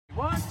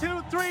1, 2,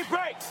 3,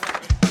 break.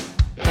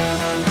 Down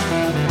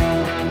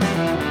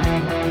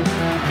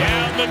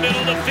the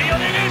middle of the field,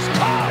 it is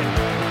caught!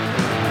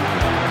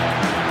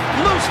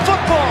 Loose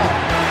football.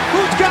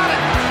 Who's got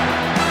it?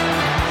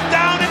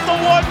 Down at the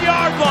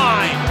 1-yard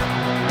line!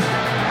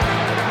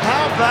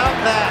 How about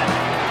that?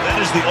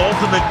 That is the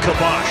ultimate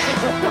kibosh.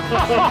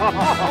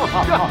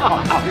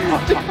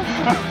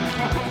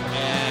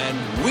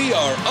 And we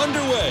are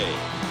underway.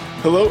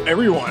 Hello,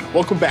 everyone.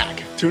 Welcome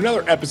back to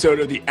another episode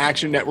of the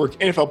Action Network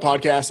NFL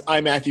podcast.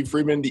 I'm Matthew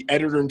Friedman, the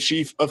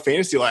editor-in-chief of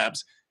Fantasy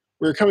Labs.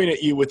 We're coming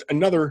at you with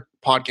another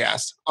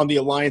podcast on the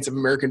Alliance of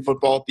American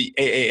Football, the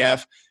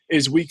AAF. It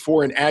is week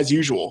 4, and as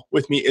usual,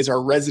 with me is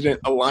our resident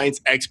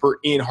Alliance expert,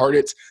 Ian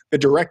Hartitz, the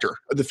director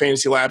of the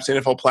Fantasy Labs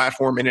NFL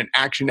platform and an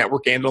Action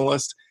Network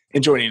analyst.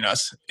 And joining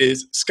us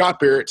is Scott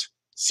Barrett,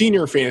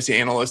 senior fantasy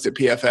analyst at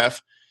PFF.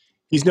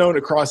 He's known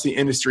across the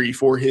industry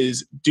for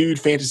his dude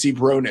fantasy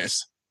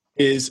broness,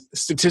 his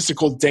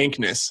statistical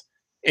dankness,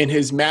 and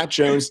his Matt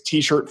Jones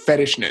t-shirt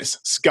fetishness.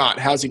 Scott,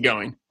 how's it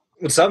going?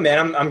 What's up,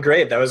 man? I'm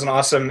great. That was an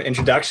awesome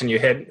introduction. You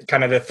hit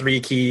kind of the 3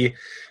 key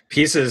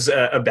pieces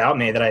about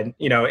me that I,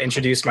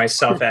 introduced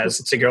myself as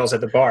to girls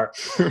at the bar.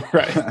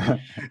 Right.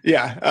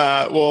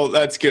 Yeah. Well,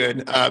 that's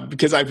good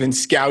because I've been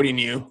scouting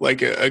you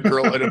like a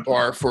girl at a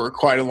bar for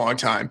quite a long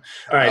time.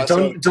 All right.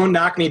 Don't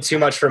knock me too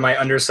much for my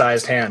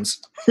undersized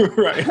hands.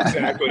 Right.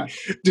 Exactly.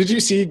 Did you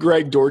see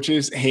Greg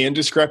Dortch's hand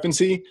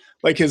discrepancy?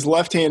 Like his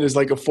left hand is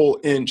like a full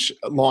inch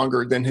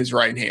longer than his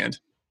right hand.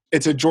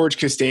 It's a George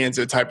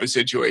Costanza type of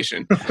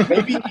situation.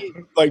 Maybe he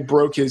like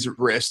broke his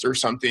wrist or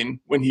something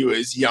when he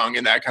was young,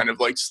 and that kind of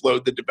like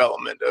slowed the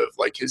development of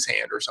like his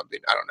hand or something.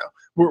 I don't know.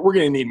 We're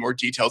going to need more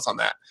details on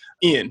that.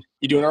 Ian,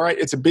 you doing all right?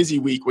 It's a busy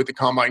week with the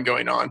combine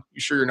going on. You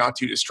sure you're not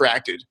too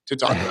distracted to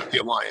talk about the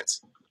Alliance?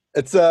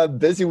 It's a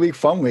busy week,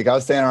 fun week. I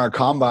was saying on our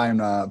combine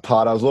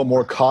pod, I was a little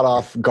more caught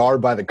off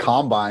guard by the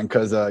combine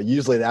because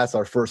usually that's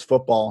our first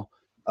football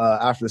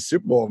after the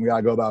Super Bowl, and we got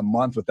to go about a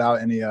month without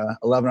any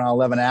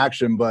 11-on-11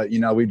 action. But,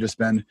 we've just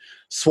been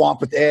swamped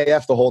with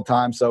AAF the whole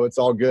time, so it's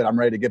all good. I'm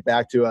ready to get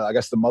back to,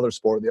 the mother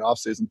sport of the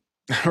offseason.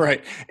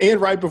 Right.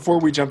 And right before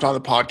we jumped on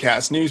the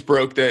podcast, news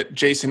broke that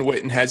Jason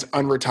Witten has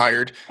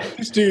unretired.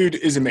 This dude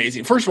is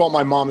amazing. First of all,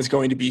 my mom is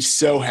going to be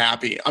so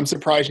happy. I'm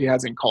surprised she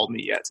hasn't called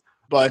me yet.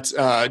 But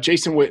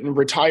Jason Witten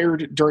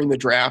retired during the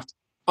draft,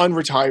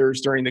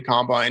 unretires during the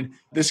combine.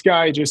 This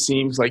guy just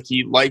seems like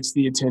he likes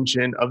the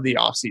attention of the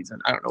offseason.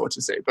 I don't know what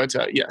to say. But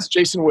yes,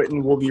 Jason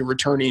Witten will be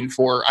returning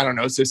for, I don't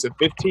know, is this a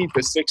 15th, a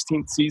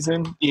 16th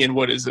season? Ian,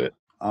 what is it?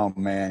 Oh,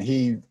 man.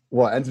 He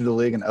entered the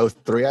league in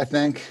 2003, I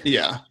think.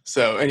 Yeah.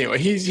 So anyway,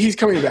 he's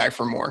coming back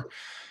for more.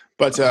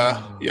 But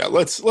yeah,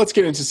 let's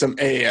get into some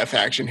AAF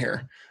action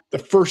here. The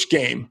first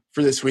game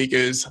for this week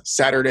is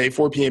Saturday,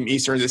 4 p.m.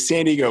 Eastern, the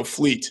San Diego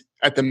Fleet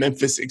at the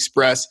Memphis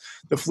Express.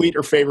 The Fleet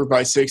are favored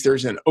by 6.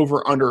 There's an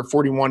over-under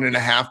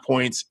 41.5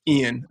 points.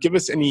 Ian, give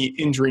us any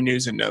injury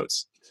news and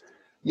notes.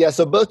 Yeah,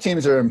 so both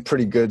teams are in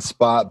pretty good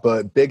spot,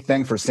 but big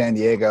thing for San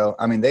Diego.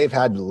 I mean, they've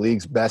had the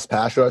league's best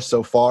pass rush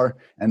so far,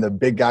 and the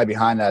big guy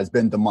behind that has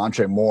been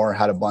DeMontre Moore,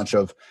 had a bunch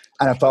of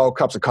NFL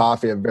cups of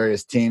coffee at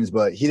various teams,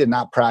 but he did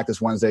not practice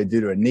Wednesday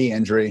due to a knee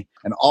injury.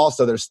 And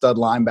also their stud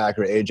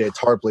linebacker, A.J.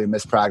 Tarpley,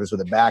 missed practice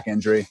with a back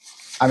injury.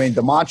 I mean,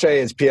 DeMontre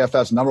is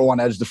PFF's number 1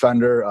 edge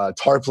defender.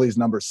 Tarpley's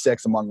number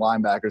 6 among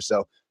linebackers,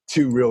 so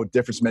 2 real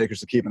difference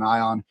makers to keep an eye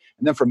on.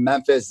 And then for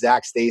Memphis,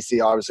 Zach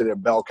Stacy, obviously their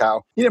bell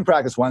cow. He didn't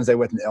practice Wednesday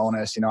with an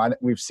illness.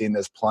 We've seen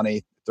this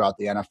plenty throughout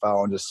the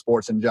NFL and just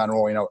sports in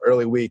general.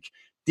 Early week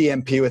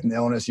DMP with an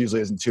illness usually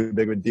isn't too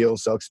big of a deal,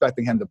 so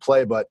expecting him to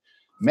play. But,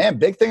 man,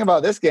 big thing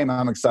about this game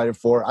I'm excited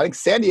for. I think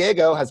San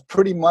Diego has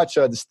pretty much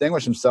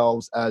distinguished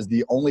themselves as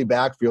the only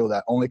backfield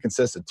that only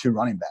consists of 2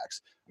 running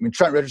backs. I mean,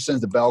 Trent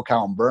Richardson's the bell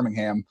cow in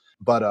Birmingham.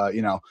 But,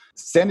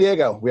 San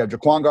Diego, we have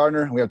Jaquan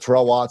Gardner, we have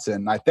Terrell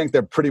Watson. I think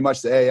they're pretty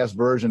much the AAF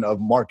version of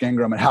Mark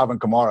Ingram and Alvin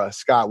Kamara.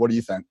 Scott, what do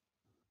you think?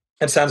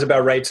 That sounds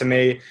about right to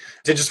me.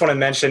 Did just want to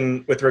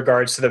mention with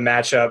regards to the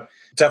matchup,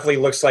 definitely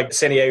looks like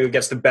San Diego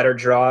gets the better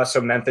draw.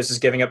 So Memphis is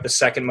giving up the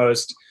second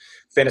most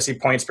fantasy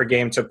points per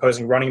game to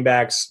opposing running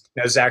backs.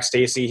 Zach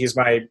Stacy, he's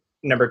my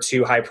number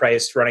 2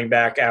 high-priced running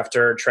back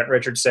after Trent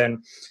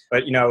Richardson.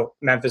 But,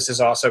 Memphis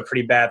is also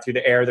pretty bad through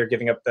the air. They're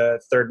giving up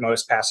the 3rd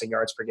most passing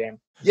yards per game.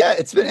 Yeah,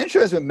 it's been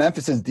interesting with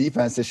Memphis'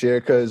 defense this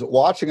year because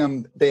watching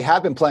them, they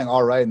have been playing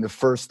all right in the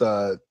first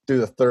through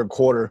the 3rd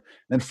quarter.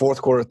 Then 4th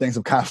quarter, things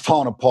have kind of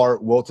fallen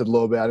apart, wilted a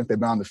little bit. I think they've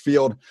been on the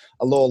field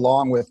a little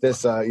long with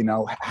this,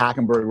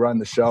 Hackenberg running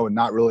the show and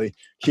not really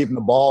keeping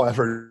the ball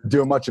ever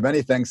doing much of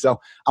anything. So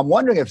I'm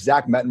wondering if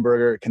Zach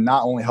Mettenberger can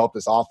not only help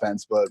this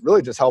offense, but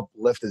really just help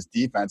lift this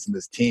defense and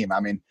this team.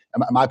 I mean,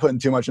 am I putting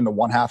too much into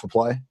one half of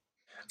play?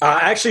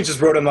 I actually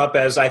just wrote him up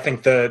as I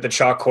think the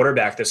chalk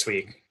quarterback this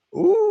week.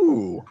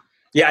 Ooh.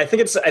 Yeah, I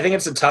think it's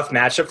a tough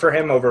matchup for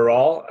him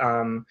overall.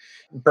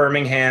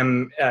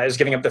 Birmingham is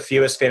giving up the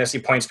fewest fantasy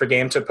points per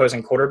game to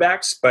opposing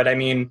quarterbacks, but I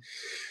mean,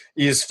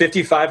 he's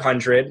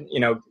 5,500.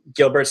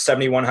 Gilbert's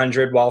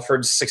 7,100,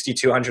 Walford's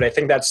 6,200. I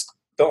think that's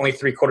the only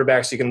three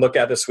quarterbacks you can look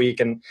at this week.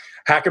 And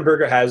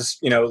Hackenberger has,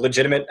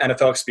 legitimate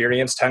NFL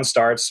experience, 10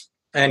 starts.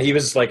 And he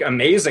was like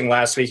amazing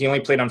last week. He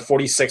only played on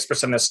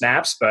 46% of the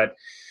snaps, but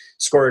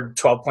scored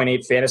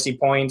 12.8 fantasy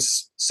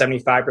points,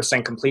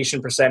 75%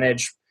 completion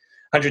percentage,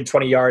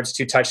 120 yards,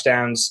 2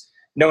 touchdowns,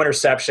 no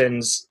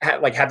interceptions,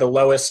 had the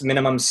lowest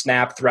minimum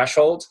snap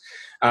threshold.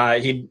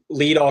 He'd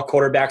lead all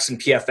quarterbacks in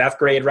PFF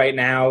grade right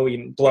now.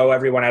 He'd blow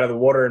everyone out of the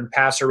water in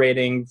passer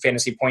rating,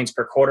 fantasy points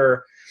per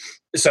quarter.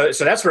 So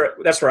that's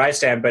where I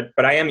stand.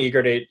 But I am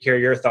eager to hear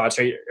your thoughts.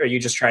 Are you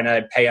just trying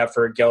to pay up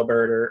for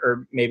Gilbert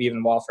or maybe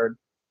even Walford?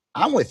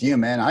 I'm with you,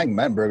 man. I think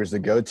Mettenberger's the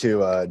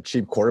go-to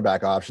cheap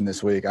quarterback option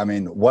this week. I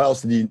mean, what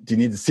else do you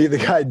need to see the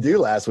guy do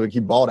last week? He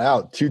balled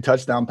out 2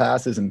 touchdown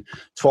passes and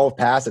 12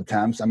 pass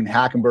attempts. I mean,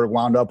 Hackenberg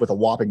wound up with a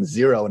whopping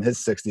 0 in his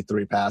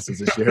 63 passes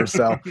this year.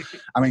 So,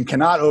 I mean,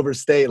 cannot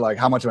overstate like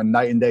how much of a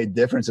night and day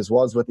difference this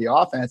was with the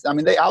offense. I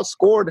mean, they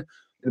outscored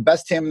the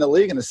best team in the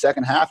league in the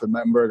second half of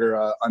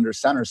Mettenberger under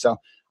center. So,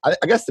 I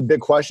guess the big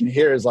question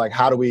here is like,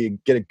 how do we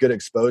get a good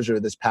exposure to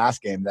this pass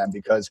game then?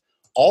 Because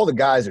all the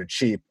guys are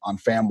cheap on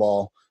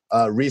FanBall.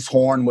 Reese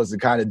Horn was the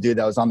kind of dude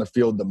that was on the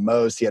field the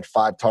most. He had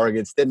 5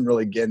 targets, didn't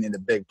really get any of the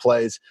big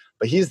plays,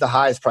 but he's the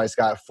highest price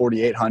guy at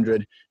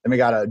 4,800. Then we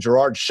got a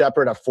Gerard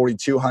Shepard at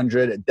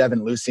 4,200.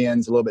 Devin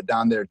Lucien's a little bit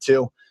down there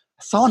too.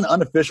 I saw an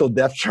unofficial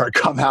depth chart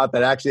come out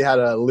that actually had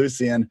a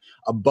Lucien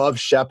above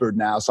Shepard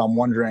now, so I'm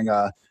wondering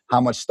how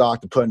much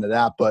stock to put into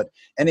that. But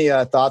any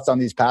thoughts on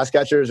these pass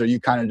catchers? Or are you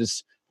kind of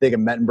just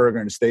thinking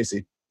Mettenberger and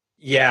Stacy?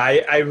 Yeah,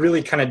 I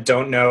really kind of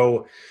don't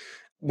know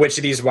which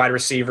of these wide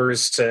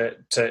receivers to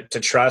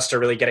trust or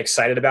really get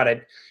excited about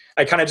it.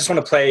 I kind of just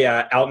want to play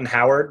Alton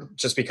Howard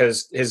just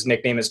because his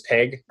nickname is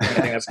Pig. I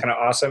think that's kind of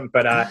awesome,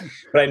 but I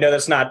know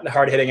that's not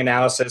hard hitting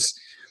analysis.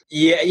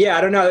 Yeah.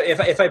 I don't know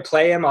if I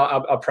play him,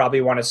 I'll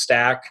probably want to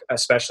stack,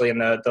 especially in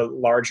the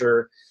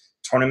larger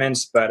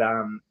tournaments. But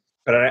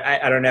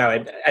I don't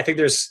know. I think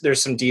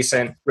there's some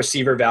decent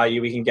receiver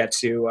value we can get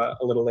to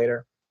a little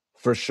later.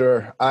 For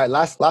sure. All right.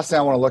 Last thing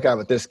I want to look at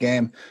with this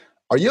game.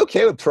 Are you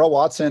okay with Terrell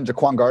Watson and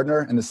Jaquan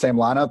Gardner in the same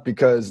lineup?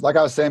 Because like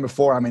I was saying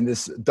before, I mean,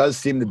 this does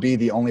seem to be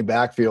the only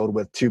backfield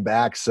with 2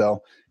 backs.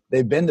 So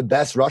they've been the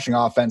best rushing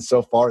offense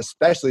so far,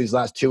 especially these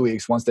last 2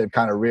 weeks once they've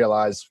kind of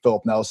realized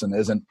Philip Nelson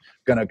isn't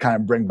going to kind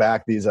of bring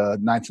back these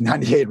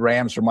 1998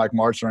 Rams for Mike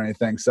Martz or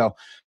anything. So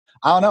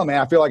I don't know,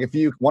 man. I feel like if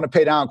you want to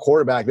pay down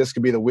quarterback, this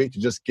could be the week to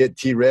just get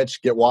T.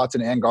 Rich, get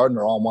Watson and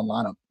Gardner all in one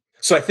lineup.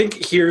 So I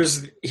think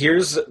here's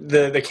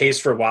the case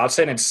for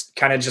Watson. It's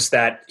kind of just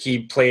that he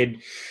played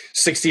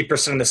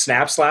 60% of the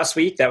snaps last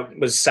week. That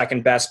was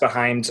second best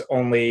behind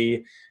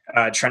only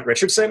Trent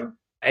Richardson.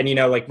 And,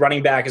 like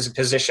running back is a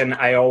position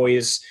I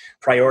always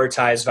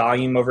prioritize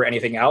volume over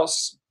anything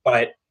else.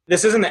 But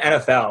this isn't the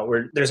NFL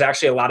where there's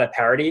actually a lot of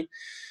parity.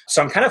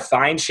 So I'm kind of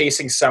fine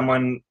chasing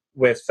someone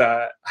with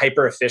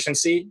hyper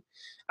efficiency.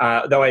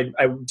 Though I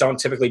don't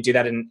typically do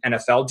that in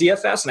NFL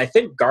DFS. And I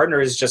think Gardner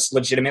is just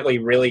legitimately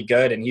really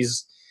good. And he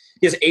has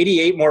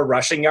 88 more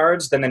rushing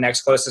yards than the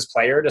next closest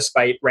player,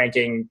 despite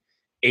ranking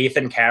 8th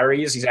in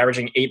carries. He's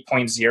averaging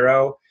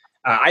 8.0.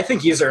 I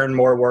think he's earned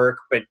more work,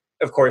 but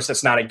of course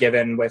that's not a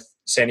given with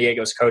San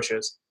Diego's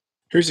coaches.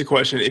 Here's the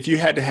question. If you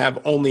had to have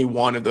only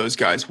one of those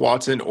guys,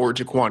 Watson or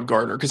Jaquan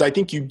Gardner, because I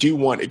think you do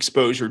want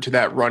exposure to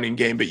that running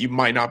game, but you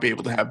might not be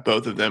able to have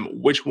both of them.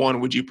 Which one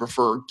would you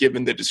prefer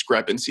given the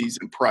discrepancies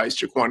in price?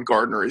 Jaquan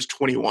Gardner is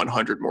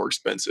 $2,100 more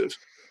expensive.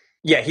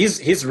 Yeah,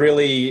 he's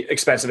really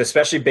expensive,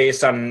 especially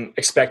based on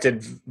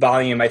expected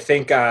volume. I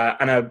think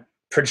on a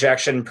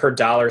projection per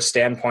dollar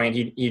standpoint,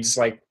 he's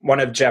like one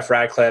of Jeff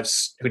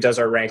Radcliffe's, who does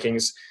our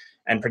rankings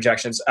and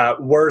projections,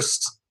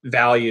 worst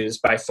values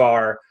by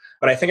far.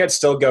 But I think I'd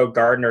still go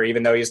Gardner,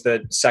 even though he's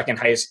the second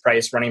highest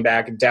priced running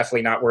back.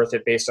 Definitely not worth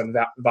it based on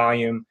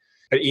volume.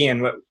 But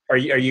Ian, are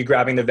you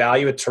grabbing the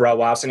value with Terrell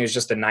Watson, who's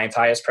just the 9th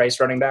highest priced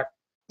running back?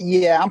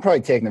 Yeah, I'm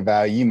probably taking the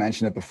value. You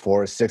mentioned it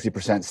before,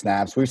 60%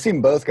 snaps. We've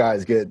seen both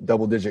guys get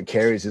double-digit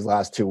carries these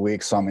last 2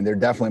 weeks. So, I mean, they're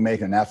definitely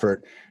making an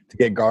effort to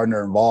get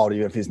Gardner involved,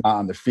 even if he's not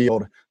on the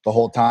field the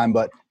whole time.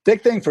 But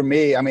big thing for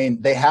me, I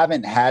mean, they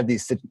haven't had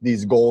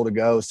these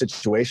goal-to-go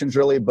situations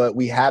really, but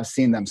we have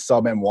seen them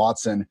sub in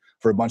Watson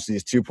for a bunch of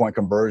these 2-point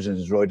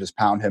conversions, really just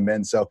pound him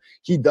in. So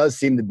he does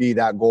seem to be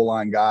that goal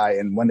line guy.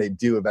 And when they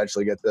do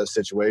eventually get to those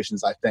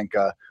situations, I think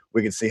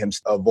we could see him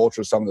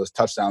vulture some of those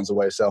touchdowns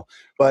away. So,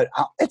 but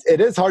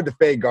it is hard to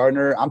fade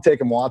Gardner. I'm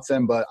taking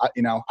Watson, but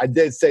I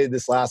did say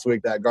this last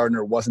week that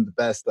Gardner wasn't the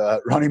best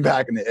running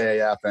back in the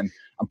AAF, and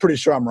I'm pretty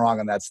sure I'm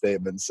wrong on that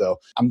statement. So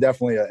I'm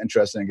definitely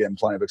interested in getting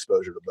plenty of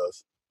exposure to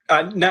both.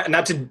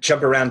 Not to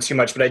jump around too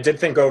much, but I did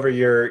think over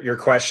your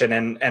question,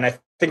 and I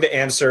think the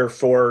answer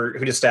for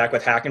who to stack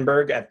with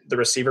Hackenberg at the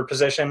receiver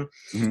position,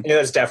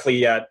 that's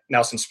definitely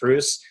Nelson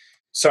Spruce.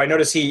 So I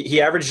noticed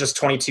he averaged just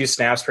 22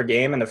 snaps per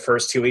game in the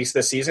first 2 weeks of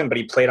the season, but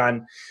he played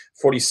on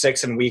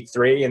 46 in week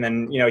 3, and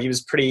then he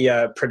was pretty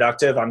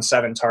productive on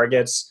 7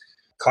 targets,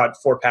 caught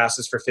 4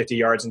 passes for 50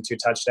 yards and 2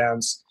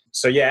 touchdowns.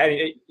 So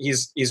yeah,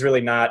 he's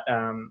really not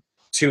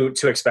too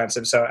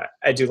expensive. So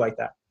I do like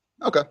that.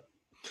 Okay.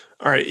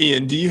 All right,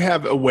 Ian, do you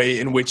have a way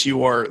in which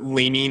you are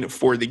leaning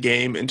for the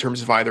game in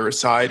terms of either a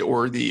side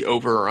or the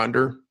over or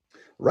under?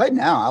 Right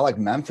now, I like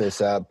Memphis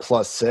at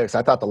 +6.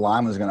 I thought the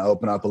line was going to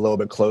open up a little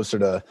bit closer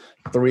to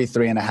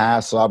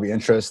 3.5. So I'll be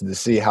interested to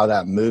see how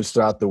that moves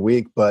throughout the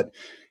week. But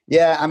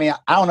yeah, I mean,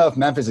 I don't know if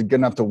Memphis is good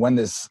enough to win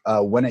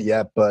it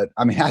yet. But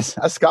I mean, as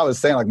Scott was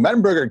saying, like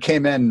Mettenberger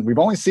came in. We've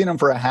only seen him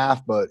for a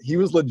half, but he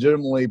was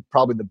legitimately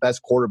probably the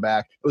best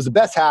quarterback. It was the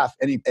best half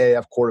any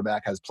AAF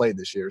quarterback has played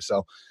this year.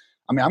 So,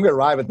 I mean, I'm going to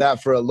ride with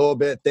that for a little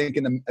bit,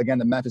 thinking, again,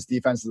 the Memphis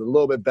defense is a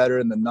little bit better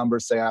than the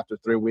numbers say after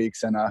 3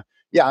 weeks. And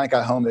yeah, I think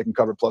at home they can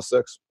cover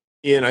 +6.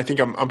 Ian, I think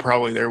I'm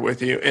probably there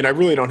with you. And I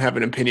really don't have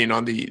an opinion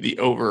on the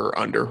over or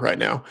under right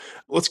now.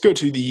 Let's go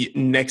to the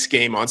next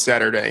game on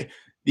Saturday.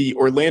 The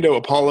Orlando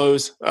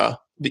Apollos,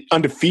 the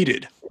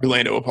undefeated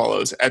Orlando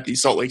Apollos at the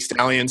Salt Lake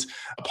Stallions.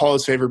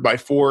 Apollos favored by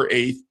 4,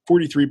 a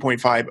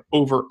 43.5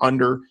 over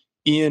under.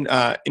 Ian,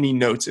 any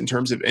notes in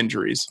terms of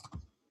injuries?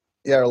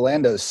 Yeah,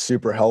 Orlando's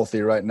super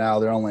healthy right now.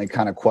 Their only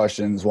kind of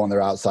questions, one,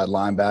 their outside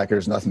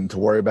linebackers, nothing to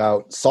worry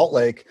about. Salt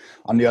Lake,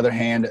 on the other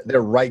hand,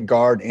 their right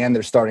guard and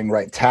their starting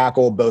right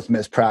tackle both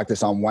missed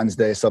practice on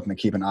Wednesday, something to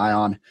keep an eye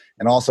on.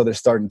 And also their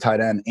starting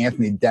tight end,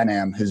 Anthony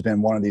Denham, who's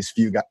been one of these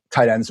few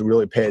tight ends to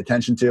really pay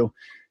attention to.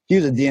 He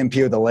was a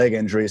DNP with a leg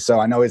injury,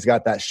 so I know he's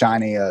got that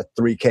shiny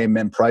 $3K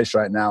min price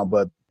right now,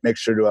 but make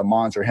sure to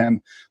monitor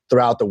him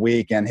throughout the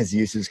week, and his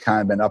usage has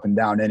kind of been up and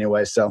down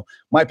anyway, so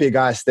might be a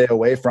guy to stay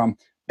away from.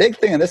 Big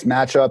thing in this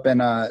matchup,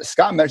 and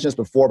Scott mentioned this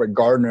before, but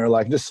Gardner,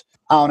 like just,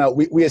 I don't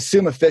know, we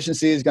assume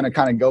efficiency is going to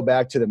kind of go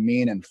back to the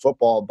mean in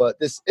football, but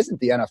this isn't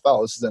the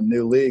NFL. This is a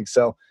new league.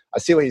 So I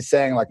see what he's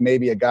saying, like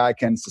maybe a guy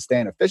can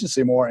sustain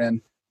efficiency more,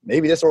 and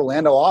maybe this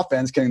Orlando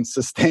offense can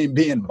sustain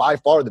being by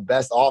far the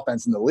best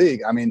offense in the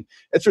league. I mean,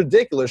 it's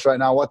ridiculous right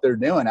now what they're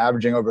doing,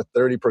 averaging over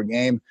 30 per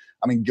game.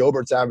 I mean,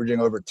 Gilbert's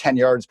averaging over 10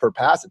 yards per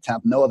pass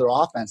attempt. No other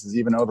offense is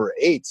even over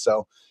 8.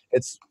 So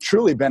it's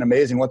truly been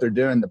amazing what they're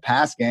doing in the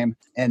pass game.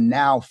 And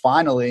now,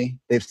 finally,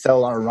 they've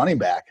settled on a running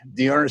back,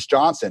 Dearness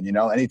Johnson. You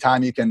know,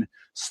 anytime you can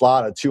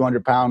slot a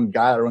 200-pound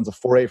guy that runs a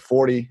 4.8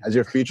 40 as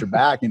your feature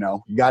back, you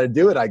know, you got to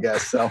do it, I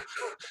guess. So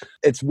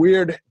it's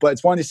weird, but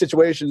it's one of these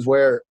situations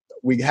where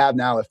we have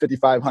now a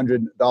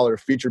 $5,500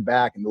 feature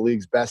back in the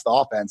league's best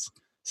offense.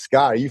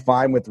 Scott, are you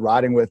fine with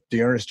riding with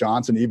Dearness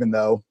Johnson, even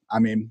though, I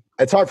mean,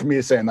 it's hard for me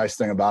to say a nice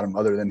thing about him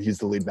other than he's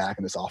the lead back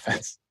in this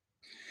offense?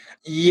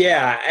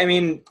 Yeah, I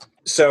mean,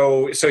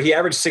 so he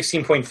averaged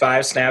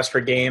 16.5 snaps per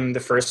game the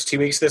first 2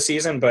 weeks this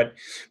season, but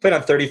played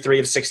on 33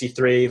 of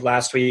 63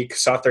 last week,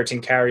 saw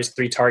 13 carries,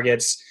 3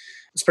 targets.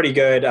 It's pretty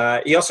good.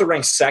 He also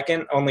ranks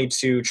second only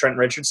to Trent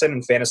Richardson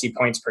in fantasy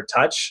points per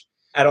touch.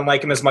 I don't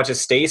like him as much as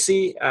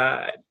Stacy.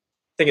 I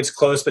think it's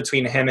close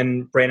between him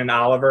and Brandon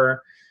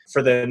Oliver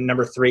for the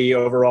number 3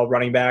 overall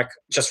running back.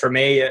 Just for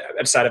me,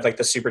 outside of like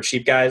the super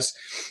cheap guys.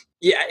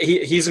 Yeah,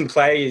 he's in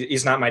play.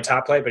 He's not my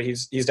top play, but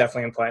he's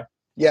definitely in play.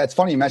 Yeah, it's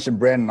funny you mentioned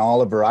Brandon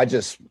Oliver. I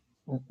just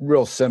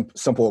real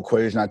simple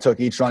equation. I took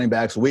each running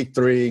back's week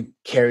 3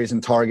 carries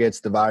and targets,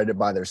 divided it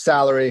by their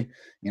salary,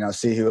 you know,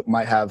 see who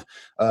might have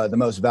the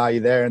most value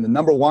there. And the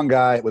number 1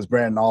 guy was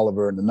Brandon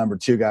Oliver, and the number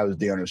 2 guy was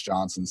Dearness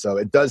Johnson. So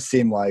it does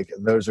seem like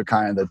those are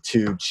kind of the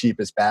 2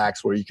 cheapest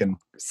backs where you can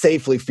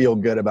safely feel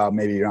good about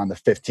maybe around the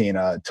 15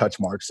 touch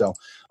mark. So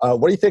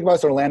what do you think about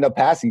this Orlando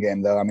passing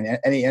game, though? I mean,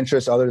 any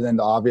interest other than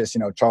the obvious, you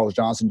know, Charles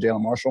Johnson,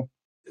 Jalen Marshall?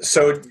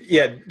 So,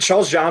 yeah,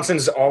 Charles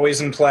Johnson's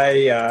always in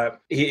play.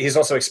 He's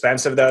also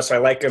expensive, though, so I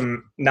like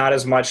him not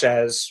as much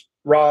as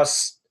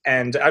Ross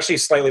and actually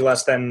slightly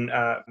less than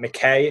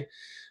McKay.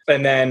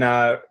 And then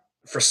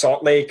for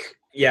Salt Lake,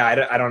 yeah,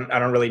 I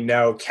don't really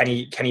know.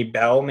 Kenny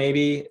Bell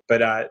maybe,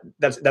 but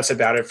that's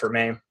about it for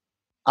me.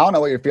 I don't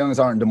know what your feelings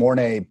are on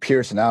DeMornay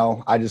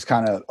Pearson-El. I just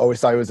kind of always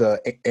thought he was a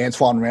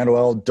Antoine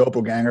Randall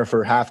doppelganger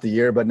for half the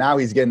year, but now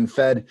he's getting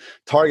fed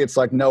targets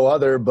like no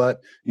other. But,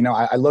 you know,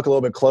 I look a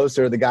little bit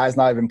closer. The guy's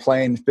not even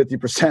playing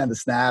 50% of the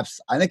snaps.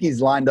 I think he's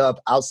lined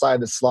up outside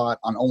the slot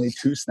on only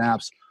 2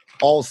 snaps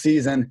all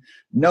season.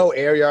 No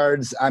air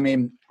yards. I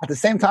mean, at the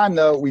same time,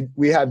 though,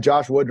 we have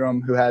Josh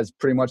Woodrum, who has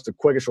pretty much the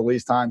quickest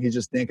release time. He's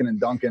just dinking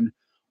and dunking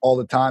all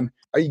the time.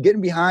 Are you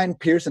getting behind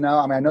Pearson-El?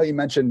 I mean, I know you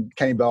mentioned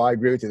Kenny Bell. I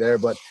agree with you there,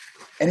 but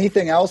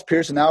anything else,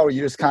 Pearson-El, or are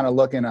you just kind of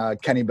looking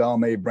at Kenny Bell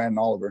and maybe Brandon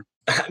Oliver?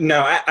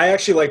 No, I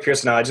actually like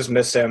Pearson-El. I just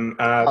missed him.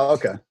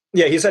 Okay.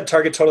 Yeah, he's had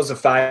target totals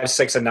of 5,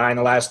 6, and 9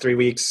 the last 3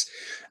 weeks.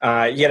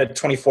 He had a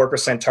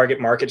 24%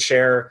 target market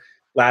share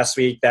last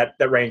week. That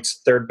ranked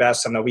 3rd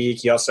best on the week.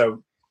 He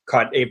also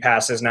caught 8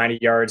 passes, 90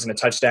 yards, and a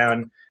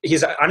touchdown.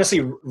 He's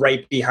honestly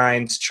right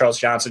behind Charles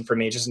Johnson for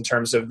me, just in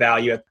terms of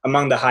value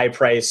among the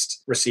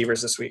high-priced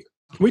receivers this week.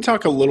 Can we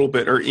talk a little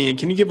bit, or Ian,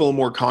 can you give a little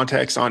more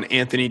context on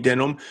Anthony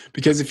Denham?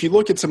 Because if you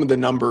look at some of the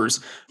numbers,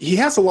 he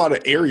has a lot of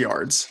air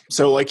yards.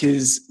 So like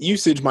his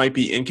usage might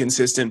be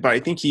inconsistent, but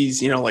I think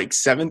he's, you know, like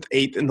 7th,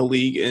 8th in the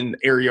league in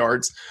air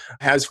yards,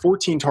 has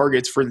 14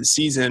 targets for the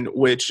season,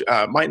 which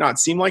might not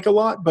seem like a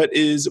lot, but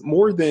is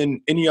more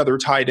than any other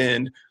tight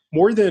end,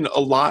 more than a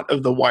lot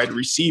of the wide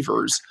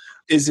receivers.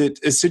 is it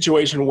a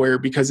situation where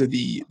because of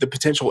the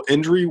potential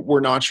injury, we're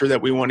not sure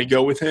that we want to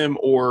go with him,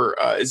 or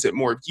is it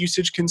more of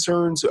usage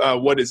concerns?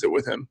 What is it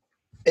with him?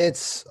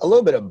 It's a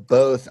little bit of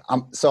both.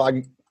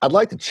 I'd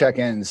like to check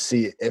in and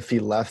see if he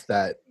left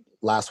that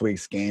last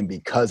week's game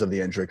because of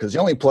the injury, because he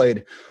only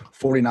played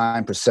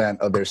 49%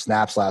 of their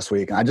snaps last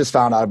week. And I just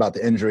found out about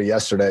the injury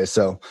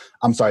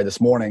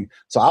this morning.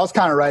 So I was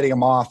kind of writing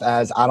him off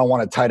as I don't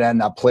want a tight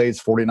end that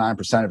plays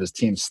 49% of his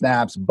team's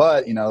snaps.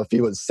 But, if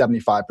he was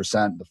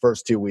 75% the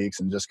first 2 weeks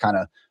and just kind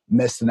of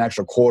missed an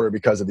extra quarter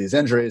because of these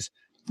injuries,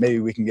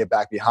 maybe we can get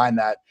back behind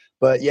that.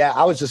 But, yeah,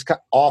 I was just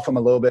off him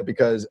a little bit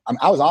because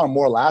I was on him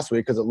more last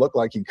week because it looked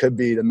like he could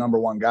be the number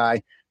one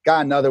guy.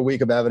 Got another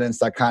week of evidence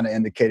that kind of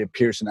indicated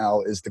Pearson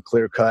L is the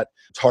clear-cut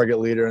target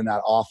leader in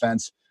that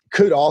offense.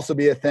 Could also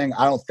be a thing.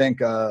 I don't think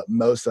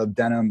most of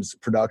Denham's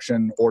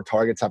production or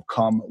targets have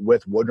come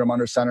with Woodrum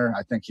under center.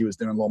 I think he was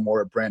doing a little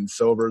more at Brandon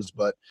Silvers.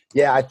 But,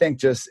 yeah, I think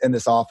just in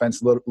this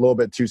offense, a little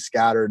bit too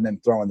scattered and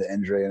then throwing the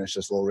injury, and it's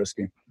just a little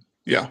risky.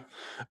 Yeah.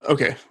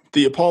 Okay.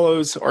 The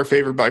Apollos are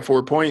favored by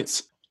 4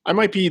 points. I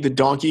might be the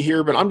donkey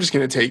here, but I'm just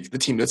going to take the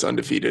team that's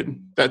undefeated.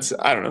 I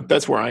don't know.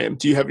 That's where I am.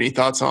 Do you have any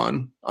thoughts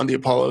on the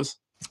Apollos?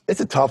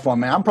 It's a tough one,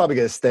 man. I'm probably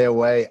going to stay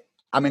away.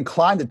 I'm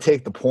inclined to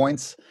take the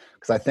points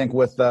because I think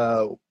with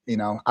I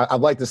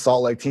like the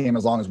Salt Lake team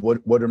as long as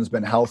Woodrum's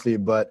been healthy.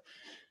 But,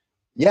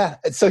 yeah,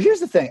 so here's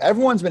the thing.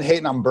 Everyone's been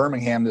hating on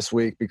Birmingham this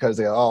week because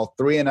they're all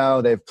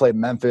 3-0. They've played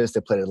Memphis. They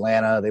played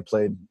Atlanta. They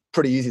played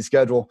pretty easy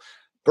schedule.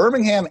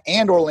 Birmingham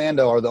and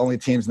Orlando are the only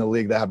teams in the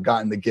league that have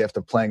gotten the gift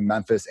of playing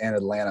Memphis and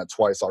Atlanta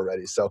twice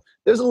already. So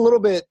there's a little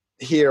bit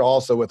here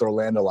also with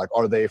Orlando, like,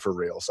 are they for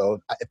real?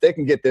 So if they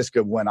can get this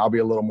good win, I'll be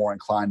a little more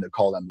inclined to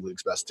call them the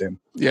league's best team.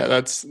 Yeah,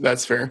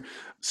 that's fair.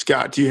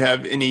 Scott, do you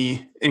have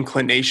any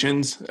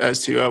inclinations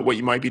as to what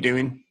you might be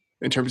doing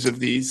in terms of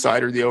the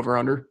side or the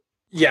over-under?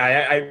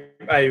 Yeah,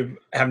 I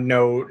have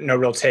no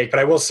real take, but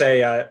I will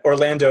say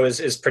Orlando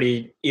is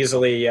pretty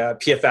easily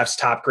PFF's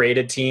top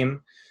graded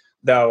team,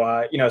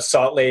 though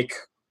Salt Lake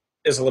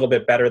is a little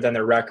bit better than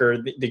their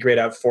record. They grade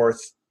out 4th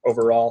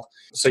overall.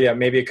 So yeah,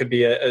 maybe it could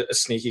be a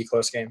sneaky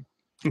close game.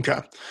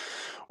 Okay.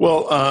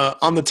 Well,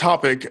 on the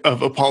topic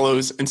of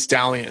Apollos and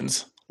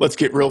Stallions, let's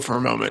get real for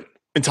a moment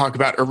and talk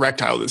about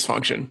erectile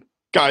dysfunction.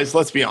 Guys,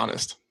 let's be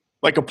honest.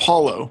 Like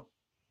Apollo,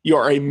 you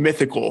are a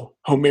mythical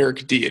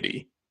Homeric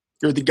deity.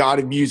 You're the god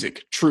of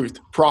music, truth,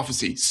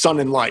 prophecy, sun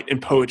and light,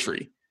 and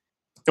poetry.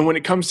 And when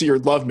it comes to your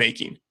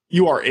lovemaking,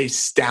 you are a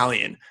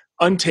stallion,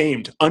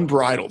 untamed,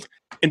 unbridled,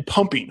 and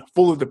pumping,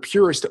 full of the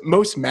purest,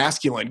 most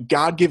masculine,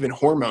 God-given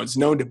hormones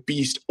known to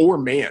beast or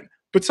man.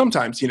 But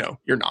sometimes,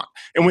 you're not.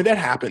 And when that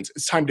happens,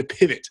 it's time to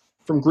pivot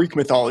from Greek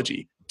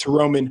mythology to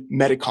Roman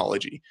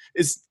medicology.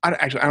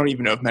 I don't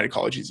even know if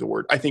medicology is a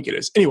word. I think it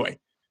is. Anyway,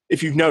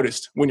 if you've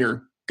noticed when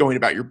you're going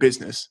about your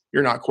business,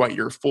 you're not quite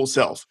your full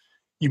self.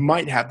 You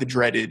might have the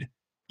dreaded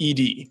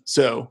ED.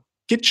 So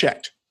get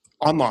checked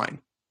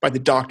online by the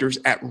doctors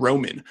at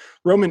Roman.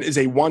 Roman is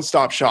a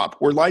one-stop shop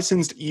where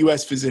licensed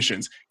U.S.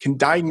 physicians can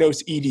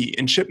diagnose ED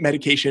and ship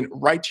medication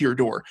right to your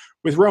door.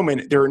 With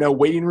Roman, there are no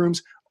waiting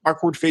rooms,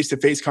 awkward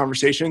face-to-face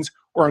conversations,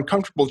 or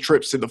uncomfortable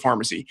trips to the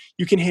pharmacy.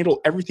 You can handle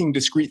everything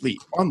discreetly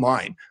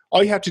online.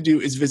 All you have to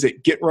do is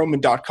visit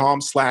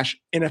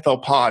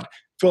getroman.com/NFLpod,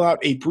 fill out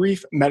a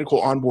brief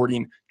medical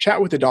onboarding, chat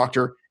with a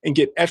doctor, and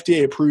get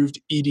FDA-approved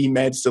ED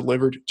meds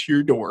delivered to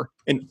your door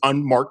in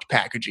unmarked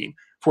packaging.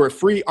 For a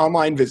free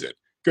online visit,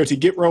 go to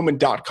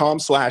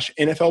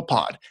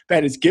getroman.com/NFLpod.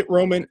 That is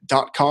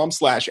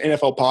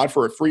getroman.com/NFLpod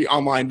for a free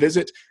online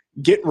visit.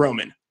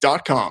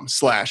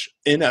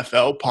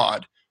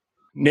 Getroman.com/NFLpod.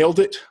 Nailed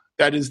it.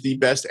 That is the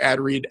best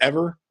ad read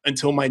ever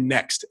until my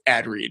next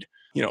ad read.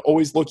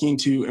 Always looking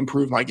to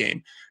improve my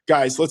game.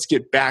 Guys, let's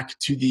get back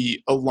to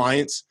the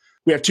Alliance.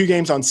 We have 2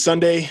 games on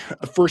Sunday.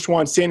 The first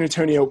one, San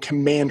Antonio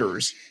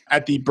Commanders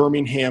at the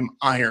Birmingham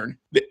Iron.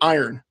 The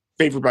Iron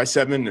favored by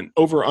 7 and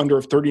over-under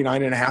of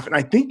 39.5. And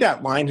I think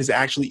that line has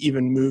actually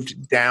even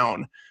moved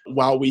down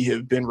while we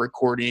have been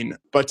recording.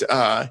 But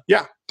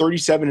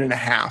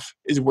 37.5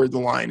 is where the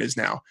line is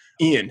now.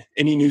 Ian,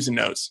 any news and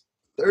notes?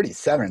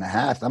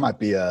 37.5. That might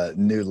be a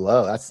new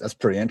low. That's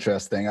pretty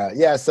interesting.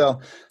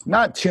 So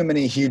not too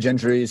many huge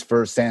injuries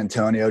for San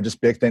Antonio. Just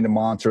big thing to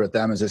monitor with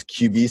them is this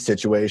QB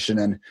situation.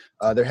 And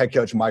their head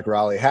coach, Mike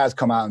Riley, has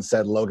come out and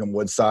said Logan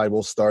Woodside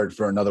will start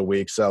for another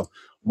week. So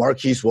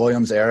Marquise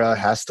Williams' era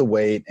has to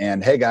wait.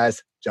 And hey,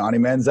 guys, Johnny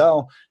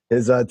Manziel,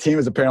 his team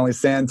is apparently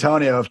San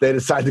Antonio if they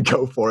decide to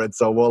go for it.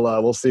 So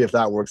we'll see if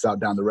that works out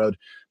down the road.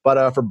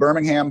 But for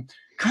Birmingham,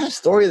 kind of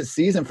story of the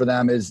season for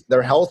them is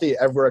they're healthy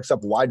everywhere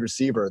except wide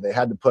receiver. They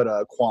had to put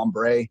Quan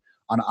Bray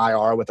on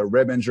IR with a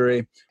rib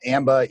injury.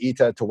 Amba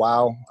Ita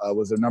Tawau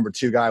was their number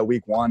 2 guy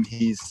week 1.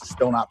 He's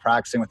still not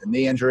practicing with a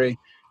knee injury.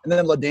 And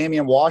then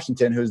LaDamian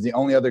Washington, who's the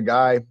only other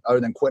guy other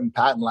than Quentin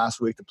Patton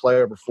last week to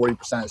play over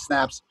 40% of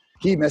snaps,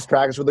 he missed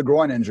practice with a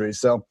groin injury.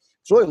 So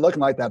it's really looking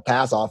like that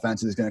pass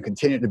offense is going to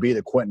continue to be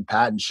the Quentin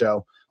Patton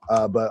show.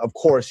 But, of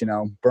course,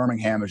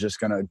 Birmingham is just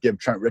going to give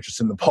Trent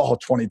Richardson the ball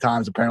 20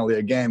 times apparently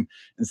a game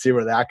and see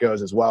where that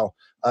goes as well.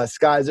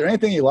 Scott, is there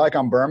anything you like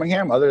on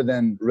Birmingham other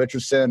than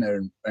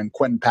Richardson and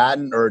Quentin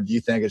Patton, or do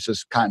you think it's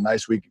just kind of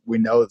nice we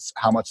know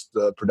how much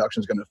the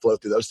production is going to flow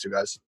through those two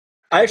guys?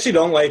 I actually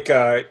don't like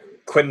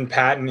Quentin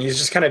Patton. He's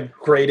just kind of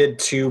graded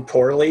too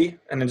poorly,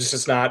 and it's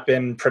just not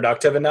been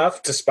productive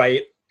enough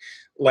despite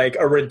like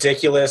a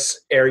ridiculous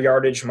air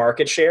yardage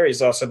market share.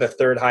 He's also the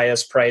third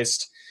highest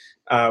priced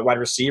wide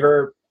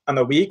receiver on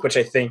the week, which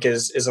I think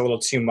is a little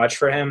too much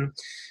for him.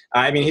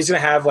 I mean, he's going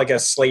to have like a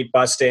slate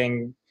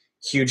busting,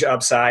 huge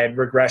upside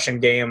regression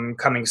game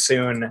coming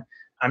soon.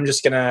 I'm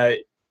just going to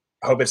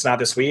hope it's not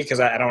this week because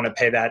I don't want to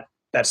pay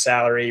that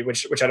salary,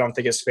 which I don't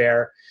think is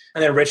fair.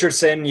 And then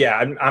Richardson, yeah,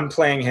 I'm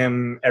playing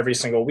him every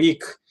single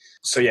week.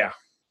 So yeah.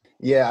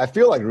 Yeah, I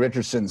feel like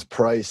Richardson's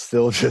price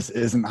still just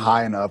isn't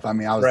high enough. I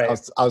mean, I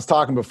was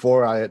talking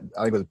before, I think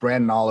it was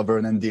Brandon Oliver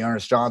and then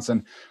Dearness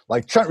Johnson.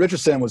 Like Trent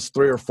Richardson was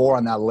 3 or 4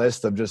 on that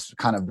list of just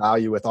kind of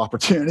value with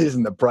opportunities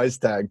and the price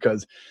tag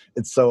because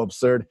it's so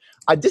absurd.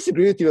 I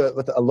disagree with you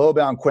with a little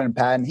bit on Quentin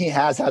Patton. He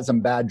has had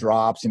some bad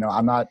drops. You know,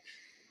 I'm not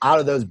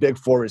out of those big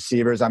 4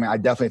 receivers. I mean, I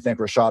definitely think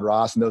Rashad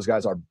Ross and those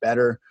guys are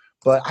better.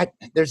 But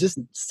there's just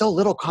so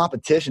little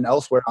competition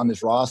elsewhere on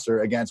this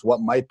roster against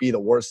what might be the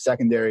worst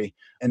secondary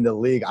in the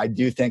league. I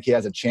do think he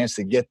has a chance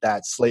to get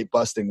that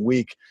slate-busting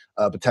week,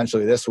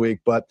 potentially this week.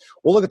 But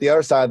we'll look at the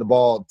other side of the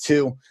ball,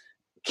 too.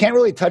 Can't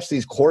really touch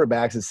these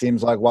quarterbacks, it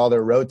seems like, while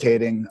they're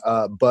rotating.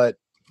 But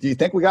do you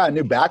think we got a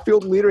new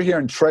backfield leader here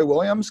in Trey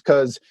Williams?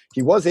 Because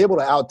he was able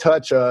to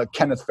out-touch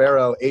Kenneth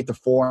Farrow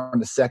 8-4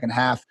 in the second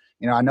half.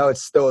 You know, I know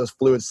it's still a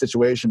fluid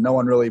situation. No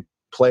one really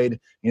played,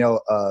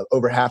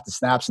 over half the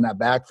snaps in that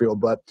backfield,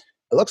 but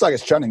it looks like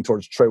it's trending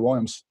towards Trey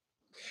Williams.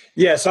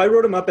 Yeah, so I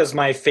wrote him up as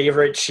my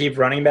favorite cheap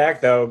running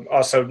back, though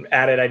also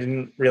added I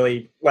didn't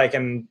really like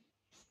him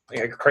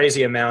like a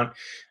crazy amount.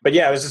 But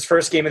yeah, it was his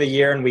first game of the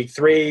year in week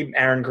 3.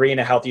 Aaron Green,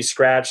 a healthy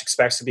scratch,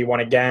 expects to be one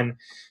again.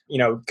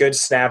 Good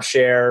snap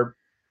share.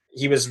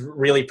 He was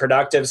really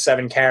productive,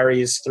 7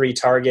 carries, 3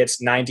 targets,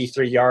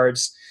 93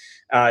 yards.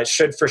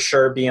 Should for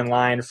sure be in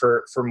line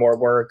for more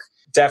work.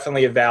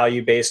 Definitely a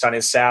value based on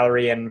his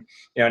salary. And,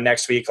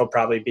 next week he'll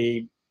probably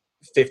be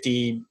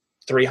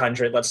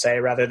 5,300, let's say,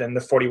 rather than the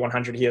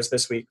 4,100 he is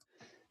this week.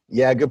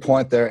 Yeah, good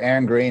point there.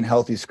 Aaron Green,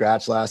 healthy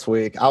scratch last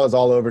week. I was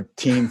all over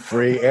team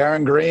free.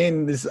 Aaron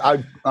Green,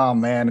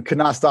 could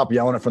not stop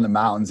yelling it from the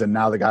mountains. And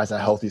now the guy's a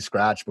healthy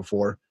scratch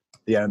before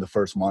the end of the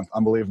first month.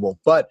 Unbelievable.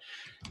 But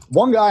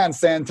one guy on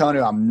San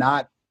Antonio, I'm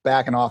not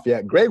backing off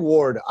yet. Greg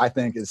Ward, I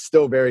think, is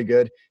still very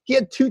good. He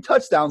had 2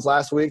 touchdowns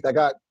last week that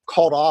got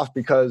called off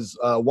because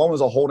one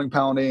was a holding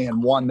penalty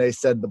and one they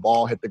said the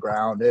ball hit the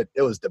ground. It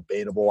was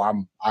debatable.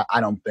 I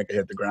don't think it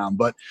hit the ground,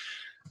 but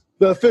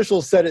the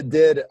officials said it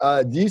did.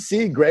 Do you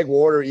see Greg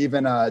Ward or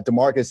even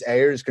DeMarcus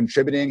Ayers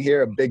contributing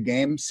here a big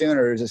game soon,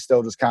 or is it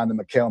still just kind of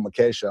the McHale and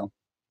McKay show?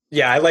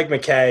 Yeah, I like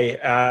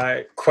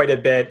McKay quite a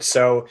bit.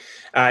 So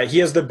he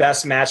has the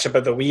best matchup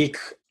of the week.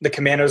 The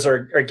Commandos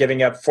are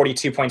giving up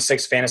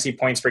 42.6 fantasy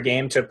points per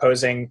game to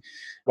opposing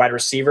wide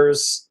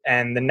receivers,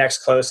 and the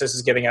next closest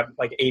is giving up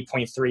like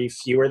 8.3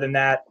 fewer than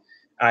that.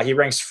 He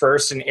ranks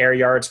first in air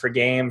yards per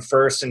game,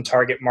 first in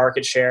target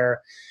market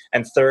share,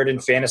 and third in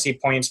fantasy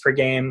points per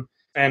game.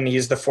 And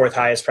he's the 4th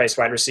highest priced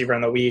wide receiver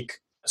in the week.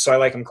 So I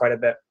like him quite a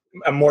bit,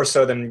 more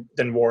so than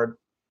Ward.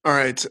 All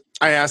right.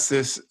 I ask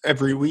this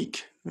every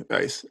week,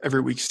 guys,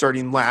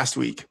 starting last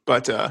week.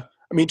 But,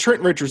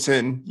 Trent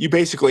Richardson, you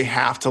basically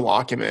have to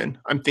lock him in.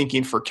 I'm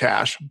thinking for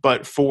cash.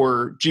 But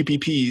for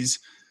GPPs,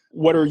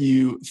 what are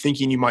you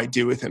thinking you might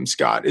do with him,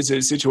 Scott? Is it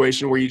a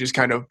situation where you just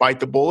kind of bite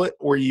the bullet,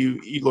 or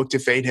you look to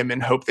fade him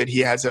and hope that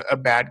he has a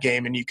bad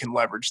game and you can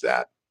leverage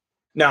that?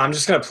 No, I'm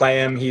just going to play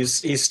him.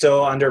 He's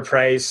still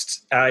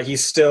underpriced.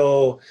 He's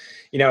still,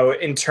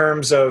 in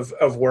terms of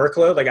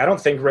workload, like I don't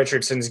think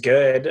Richardson's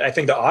good. I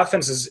think the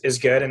offense is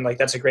good, and like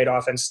that's a great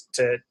offense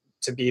to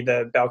be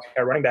the bell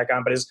cow running back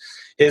on. But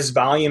his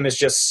volume is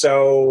just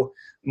so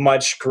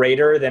much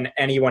greater than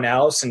anyone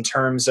else in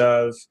terms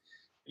of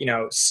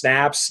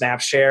snaps,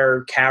 snap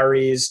share,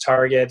 carries,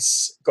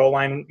 targets, goal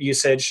line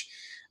usage,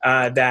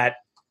 that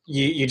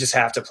you just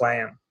have to play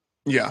him.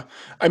 Yeah.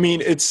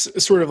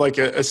 It's sort of like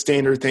a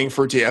standard thing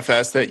for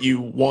DFS that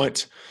you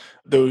want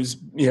those,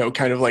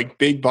 kind of like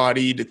big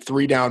bodied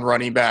 3-down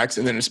running backs.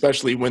 And then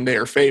especially when they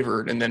are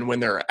favored and then when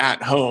they're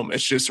at home,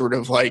 it's just sort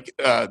of like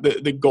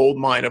the gold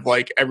mine of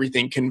like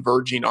everything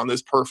converging on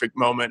this perfect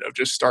moment of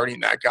just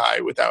starting that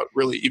guy without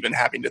really even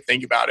having to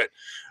think about it.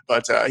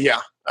 But I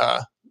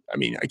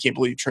can't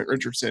believe Trent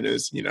Richardson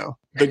is,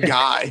 the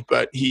guy,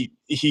 but he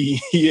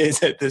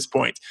is at this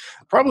point.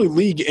 Probably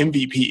league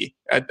MVP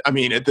at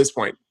this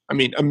point.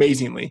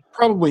 Amazingly.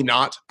 Probably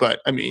not, but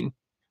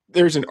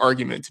there's an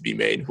argument to be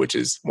made, which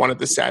is one of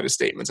the saddest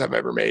statements I've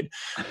ever made.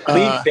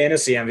 League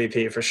fantasy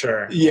MVP for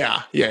sure.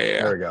 Yeah.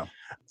 There we go.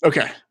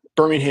 Okay.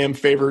 Birmingham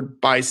favored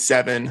by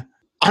 7.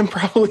 I'm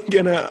probably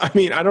gonna, I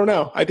don't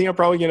know. I think I'm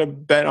probably gonna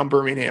bet on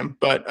Birmingham,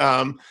 but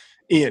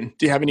Ian,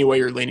 do you have any way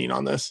you're leaning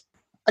on this?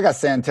 I got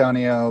San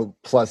Antonio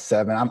plus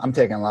 7. I'm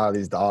taking a lot of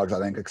these dogs, I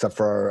think, except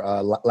for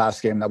our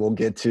last game that we'll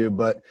get to.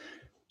 But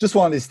just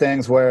one of these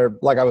things where,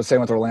 like I was saying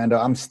with Orlando,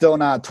 I'm still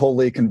not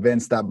totally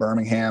convinced that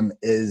Birmingham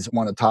is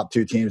one of the top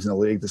 2 teams in the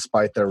league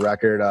despite their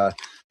record.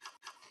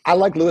 I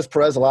like Luis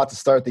Perez a lot to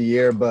start the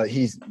year, but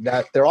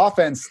their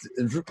offense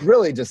is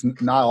really just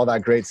not all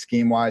that great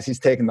scheme-wise. He's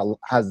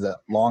has the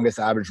longest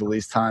average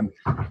release time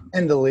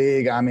in the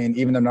league. I mean,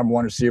 even their number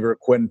 1 receiver,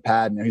 Quentin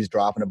Patton, he's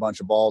dropping a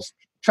bunch of balls.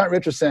 Trent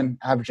Richardson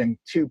averaging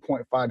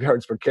 2.5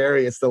 yards per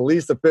carry. It's the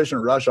least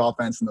efficient rush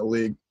offense in the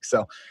league.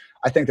 So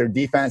I think their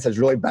defense has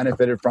really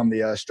benefited from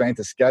the strength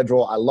of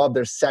schedule. I love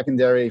their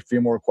secondary. A few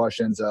more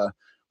questions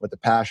with the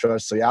pass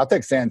rush. So, yeah, I'll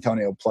take San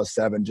Antonio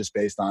 +7 just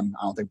based on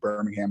I don't think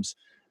Birmingham's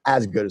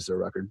as good as their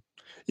record.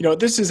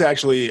 This is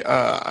actually,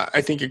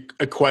 I think,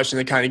 a question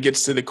that kind of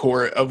gets to the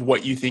core of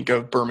what you think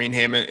of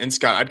Birmingham. And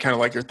Scott, I'd kind of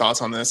like your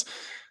thoughts on this.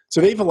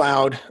 So they've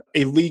allowed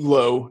a league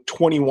low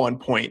 21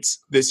 points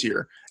this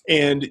year.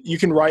 And you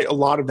can write a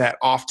lot of that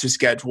off to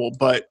schedule.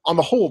 But on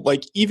the whole,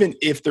 like even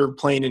if they're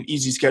playing an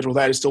easy schedule,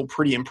 that is still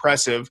pretty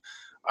impressive.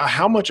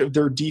 How much of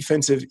their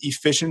defensive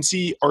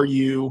efficiency are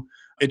you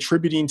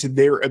attributing to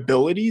their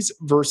abilities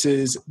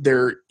versus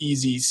their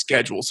easy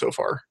schedule so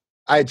far?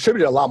 I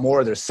attributed a lot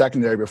more of their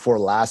secondary before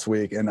last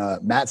week, and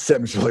Matt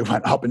Sims really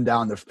went up and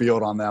down the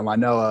field on them. I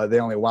know they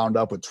only wound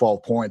up with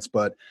 12 points,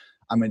 but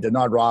I mean,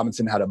 Denard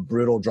Robinson had a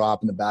brutal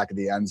drop in the back of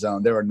the end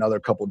zone. There were another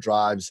couple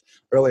drives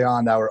early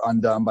on that were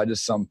undone by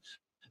just some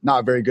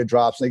not very good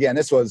drops. And again,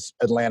 this was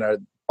Atlanta,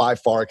 by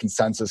far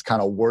consensus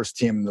kind of worst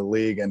team in the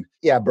league. And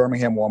yeah,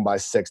 Birmingham won by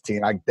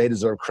 16. They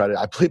deserve credit.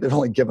 I believe they've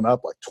only given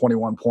up like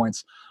 21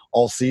 points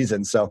all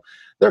season. So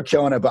they're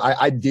killing it. But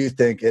I do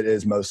think it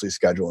is mostly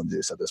schedule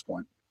induced at this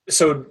point.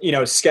 So,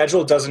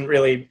 schedule doesn't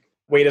really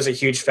weight as a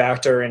huge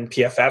factor in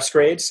PFF's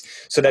grades.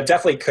 So that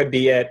definitely could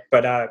be it.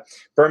 But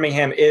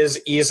Birmingham is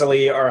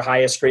easily our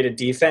highest graded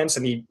defense,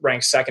 and he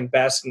ranks second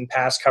best in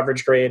pass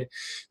coverage grade,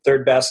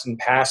 third best in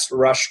pass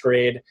rush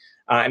grade.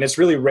 And it's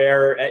really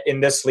rare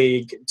in this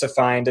league to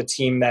find a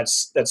team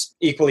that's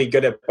equally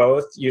good at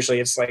both. Usually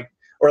it's like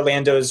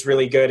Orlando's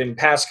really good in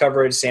pass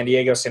coverage, San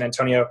Diego, San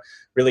Antonio,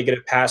 really good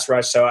at pass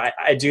rush. So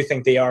I do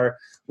think they are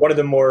one of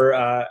the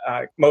more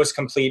most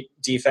complete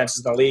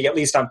defenses in the league, at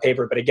least on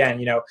paper. But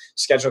again,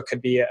 schedule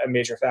could be a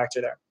major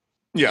factor there.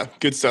 Yeah,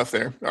 good stuff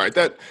there. All right,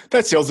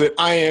 that seals it.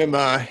 I am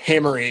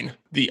hammering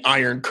the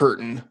iron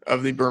curtain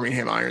of the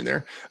Birmingham Iron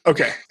there.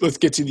 Okay, let's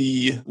get to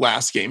the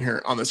last game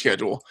here on the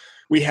schedule.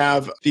 We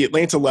have the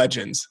Atlanta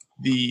Legends,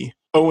 the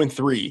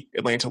 0-3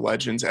 Atlanta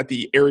Legends at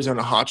the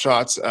Arizona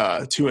Hotshots,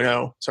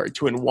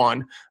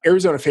 2-1.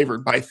 Arizona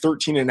favored by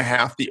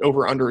 13.5. The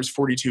over-under is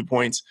 42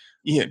 points.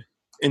 Ian,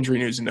 injury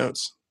news and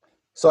notes.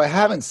 So I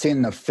haven't seen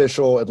an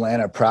official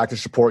Atlanta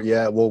practice report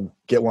yet. We'll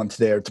get one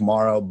today or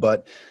tomorrow.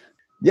 But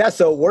yeah,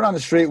 so word on the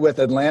street with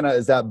Atlanta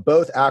is that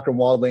both Akram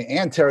Wadley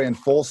and Terrion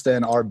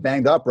Folston are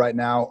banged up right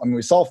now. I mean,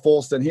 we saw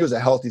Folston. He was a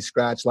healthy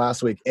scratch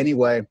last week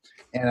anyway.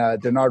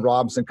 And Denard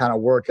Robinson kind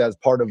of worked as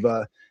part of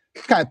a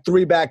kind of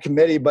 3-back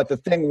committee. But the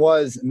thing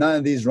was, none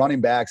of these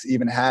running backs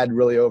even had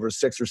really over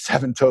 6 or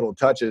 7 total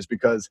touches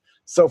because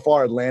so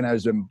far Atlanta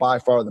has been by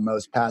far the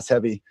most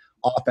pass-heavy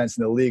offense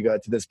in the league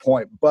to this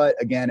point. But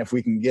again, if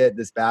we can get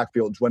this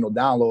backfield dwindled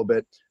down a little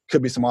bit,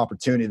 could be some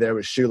opportunity there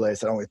with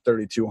Shoelace at only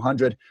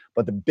 3,200.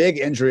 But the big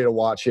injury to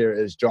watch here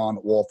is John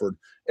Wolford,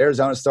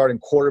 Arizona's starting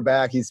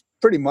quarterback. He's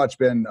pretty much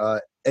been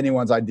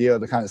anyone's idea of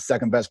the kind of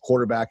second best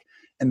quarterback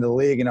in the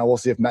league. We'll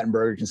see if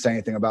Mettenberger can say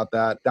anything about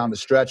that down the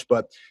stretch.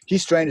 But he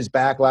strained his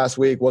back last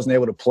week, wasn't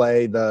able to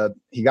play.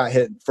 He got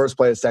hit first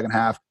play of the second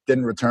half,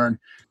 didn't return.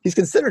 He's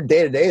considered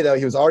day-to-day, though.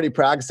 He was already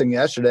practicing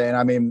yesterday. And,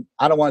 I mean,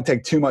 I don't want to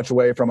take too much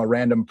away from a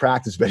random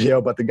practice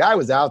video, but the guy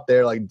was out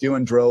there, like,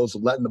 doing drills,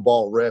 letting the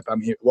ball rip. I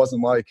mean, it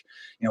wasn't like,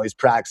 he's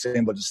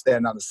practicing but just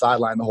standing on the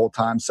sideline the whole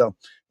time. So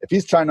if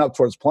he's trying up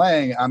towards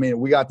playing, I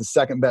mean, we got the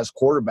second-best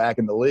quarterback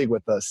in the league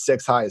with the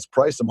 6th highest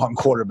price among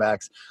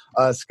quarterbacks.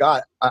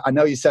 Scott, I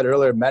know you said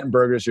earlier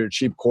Mettenberger is your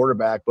cheap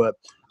quarterback, but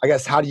I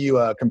guess how do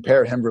you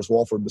compare him versus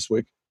Wolford this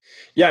week?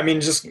 Yeah, I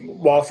mean, just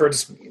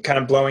Walford's kind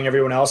of blowing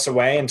everyone else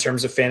away in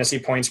terms of fantasy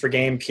points per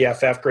game,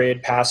 PFF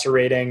grade, passer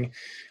rating.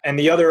 And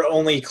the other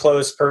only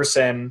close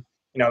person,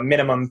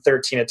 minimum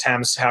 13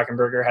 attempts,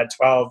 Hackenberger had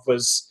 12,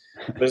 was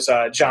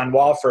John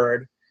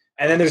Walford.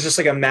 And then there's just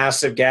like a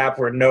massive gap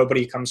where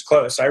nobody comes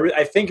close. So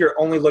I think you're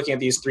only looking at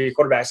these 3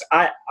 quarterbacks.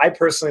 I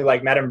personally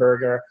like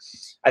Mettenberger.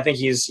 I think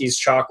he's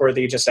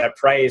chalk-worthy just at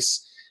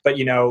price. But,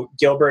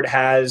 Gilbert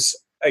has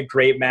a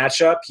great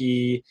matchup.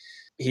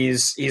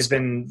 He's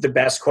been the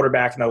best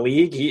quarterback in the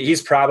league.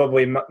 He's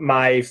probably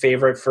my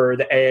favorite for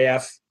the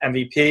AAF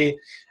MVP.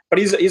 But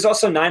he's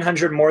also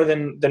 900 more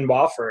than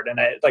Walford. And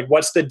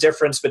what's the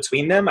difference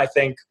between them? I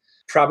think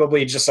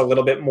probably just a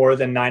little bit more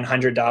than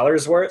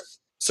 $900 worth.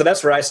 So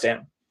that's where I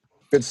stand.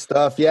 Good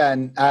stuff. Yeah,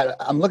 and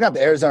I'm looking at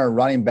the Arizona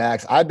running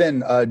backs. I've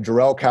been a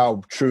Jarrell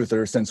Cow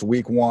truther since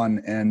week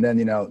 1. And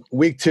then,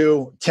 week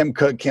 2, Tim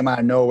Cook came out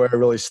of nowhere,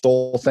 really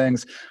stole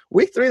things.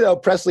 Week 3, though,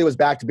 Presley was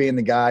back to being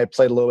the guy,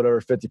 played a little bit over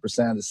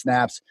 50% of the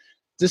snaps.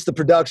 Just the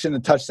production, the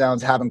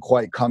touchdowns haven't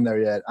quite come there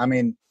yet. I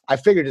mean, I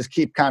figure just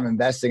keep kind of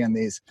investing in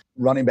these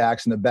running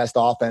backs and the best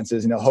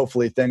offenses.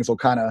 Hopefully things will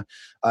kind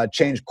of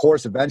change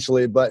course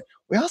eventually. But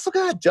we also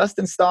got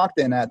Justin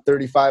Stockton at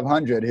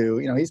 3,500, who,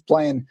 he's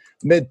playing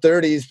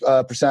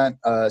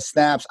mid-30s%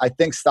 snaps. I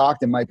think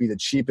Stockton might be the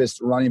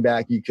cheapest running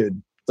back you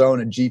could throw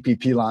in a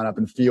GPP lineup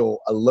and feel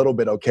a little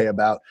bit okay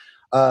about.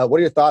 What are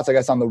your thoughts, I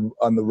guess, on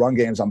the run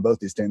games on both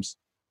these teams?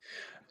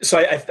 So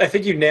I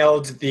think you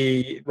nailed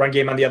the run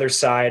game on the other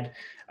side.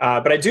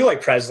 But I do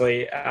like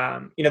Presley.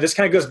 This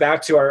kind of goes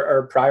back to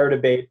our prior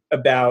debate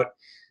about,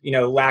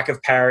 lack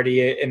of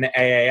parity in the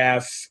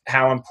AAF,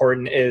 how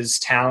important is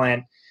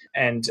talent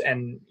and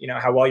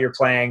how well you're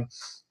playing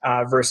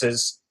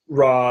versus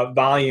raw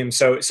volume.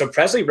 So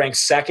Presley ranks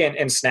second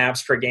in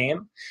snaps per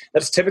game.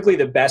 That's typically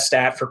the best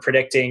stat for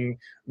predicting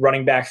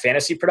running back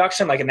fantasy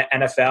production, like in the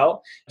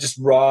NFL. Just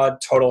raw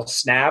total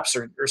snaps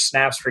or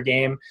snaps per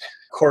game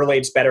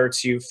correlates better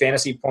to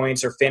fantasy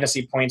points or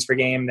fantasy points per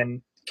game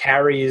than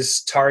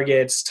carries,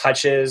 targets,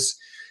 touches,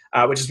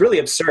 which is really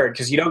absurd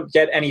because you don't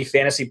get any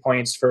fantasy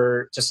points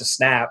for just a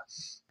snap.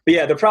 But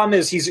yeah, the problem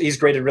is he's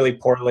graded really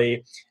poorly.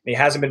 And he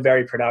hasn't been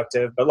very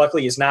productive, but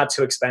luckily he's not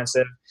too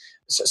expensive.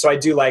 So I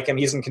do like him.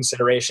 He's in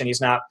consideration.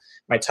 He's not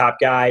my top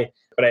guy,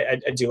 but I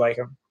do like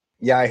him.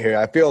 Yeah, I hear you.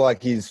 I feel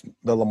like he's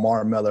the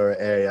Lamar Miller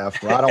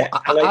AAF.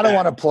 I don't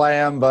want to play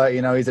him, but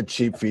he's a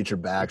cheap feature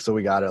back, so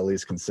we got to at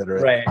least consider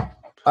it. Right.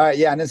 All right,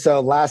 yeah, and then so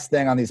last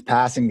thing on these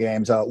passing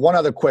games, one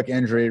other quick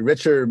injury.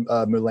 Richard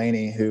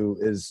Mulaney, who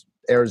is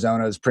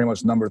Arizona's pretty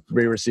much number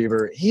 3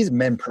 receiver, he's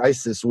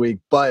min-priced this week,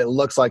 but it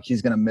looks like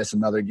he's going to miss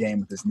another game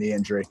with this knee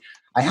injury.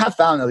 I have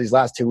found that these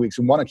last 2 weeks,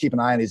 we want to keep an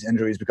eye on these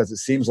injuries because it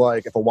seems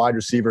like if a wide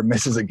receiver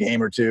misses a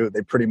game or two,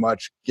 they pretty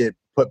much get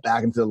put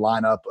back into the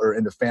lineup or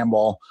into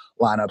fanball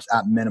lineups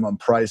at minimum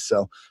price.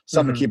 So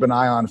something to keep an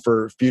eye on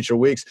for future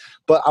weeks.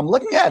 But I'm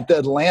looking at the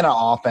Atlanta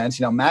offense.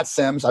 Matt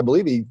Sims, I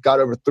believe he got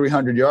over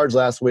 300 yards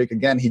last week.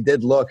 Again, he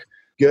did look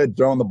good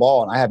throwing the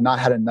ball, and I have not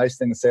had a nice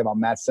thing to say about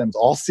Matt Sims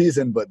all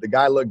season, but the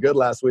guy looked good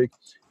last week.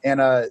 And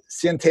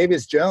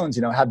Santavius Jones,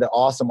 had the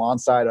awesome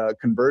onside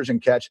conversion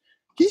catch.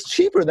 He's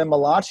cheaper than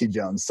Malachi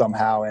Jones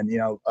somehow. And,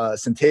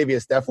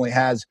 Santavius definitely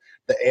has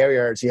the air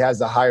yards. He has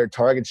the higher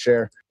target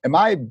share.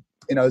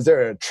 Is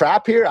there a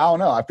trap here? I don't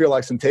know. I feel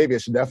like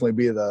Santavius should definitely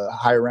be the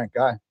higher ranked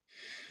guy.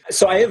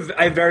 So I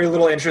have very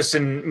little interest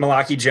in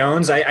Malachi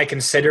Jones. I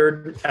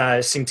considered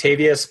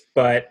Santavius,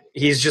 but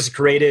he's just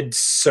graded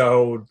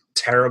so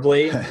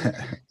terribly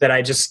that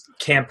I just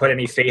can't put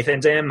any faith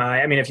into him.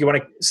 If you want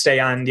to stay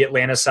on the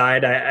Atlanta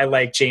side, I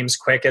like James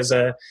Quick as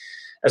a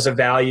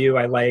value.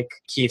 I like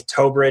Keith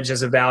Tobridge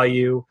as a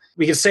value.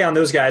 We can stay on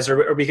those guys,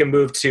 or we can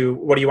move to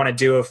what do you want to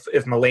do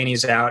if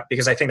Mulaney's out,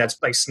 because I think that's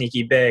like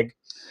sneaky big.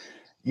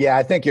 Yeah,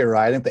 I think you're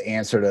right. I think the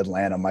answer to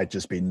Atlanta might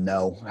just be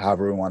no,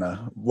 however we want to,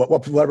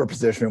 whatever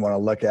position we want to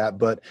look at.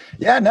 But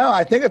yeah, no,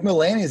 I think if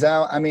Mulaney's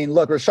out,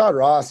 look, Rashad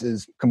Ross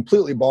is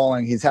completely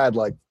balling. He's had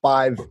like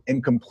 5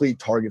 incomplete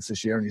targets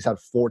this year, and he's had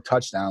 4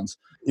 touchdowns.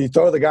 You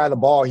throw the guy the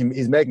ball,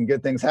 he's making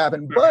good things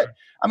happen. But,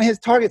 his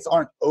targets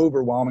aren't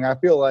overwhelming. I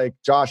feel like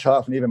Josh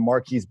Huff and even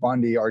Marquise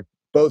Bundy are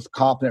both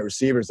competent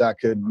receivers that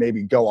could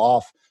maybe go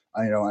off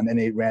on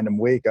any random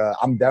week.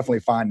 I'm definitely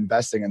fine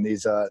investing in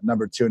these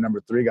number 2 and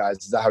number 3 guys.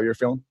 Is that how you're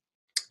feeling?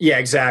 Yeah,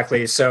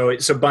 exactly. So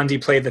Bundy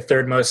played the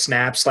 3rd most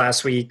snaps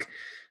last week,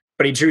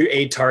 but he drew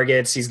 8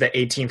 targets. He's the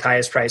 18th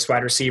highest priced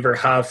wide receiver.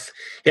 Huff,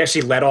 he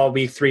actually led all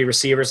week 3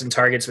 receivers in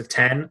targets with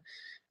 10.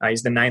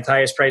 He's the 9th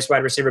highest priced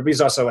wide receiver, but he's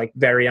also like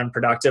very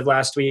unproductive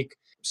last week.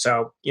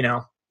 So,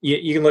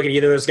 you can look at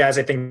either of those guys.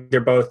 I think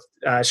they're both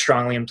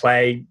strongly in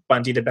play.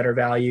 Bundy the better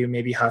value.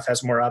 Maybe Huff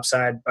has more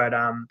upside, but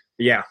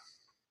yeah.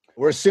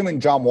 We're assuming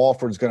John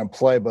Walford's going to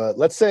play, but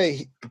let's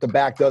say the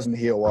back doesn't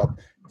heal up.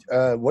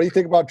 What do you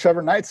think about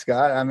Trevor Knight,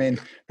 Scott?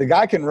 The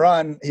guy can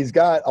run. He's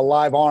got a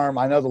live arm.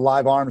 I know the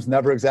live arm's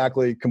never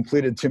exactly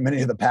completed too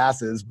many of the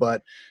passes,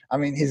 but,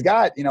 he's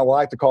got, what I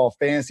like to call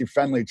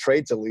fantasy-friendly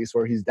traits at least,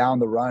 where he's down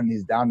to run,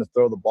 he's down to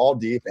throw the ball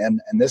deep, and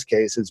in this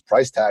case, his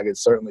price tag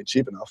is certainly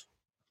cheap enough.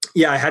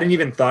 Yeah, I hadn't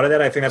even thought of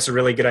that. I think that's a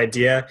really good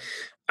idea.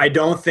 I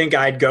don't think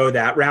I'd go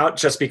that route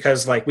just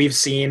because, we've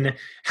seen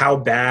how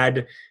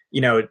bad –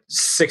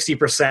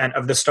 60%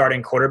 of the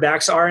starting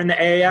quarterbacks are in the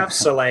AAF.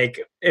 So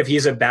if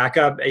he's a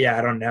backup, yeah,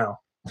 I don't know.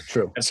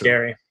 True. That's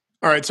scary.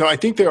 All right. So I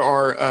think there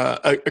are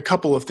a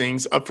couple of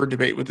things up for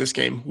debate with this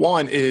game.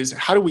 One is,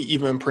 how do we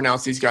even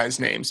pronounce these guys'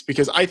 names?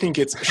 Because I think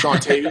it's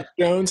Shantae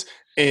Jones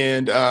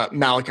and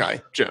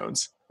Malachi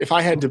Jones. If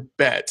I had to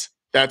bet,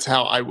 that's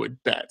how I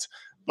would bet.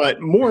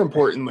 But more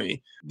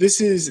importantly,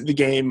 this is the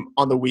game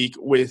on the week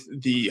with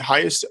the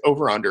highest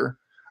over-under.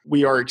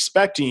 We are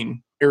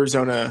expecting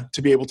Arizona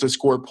to be able to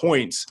score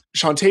points.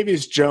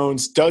 Shantavius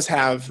Jones does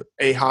have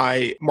a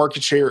high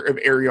market share of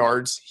air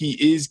yards. He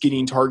is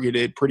getting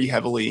targeted pretty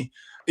heavily.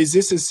 Is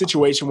this a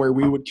situation where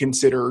we would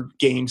consider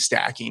game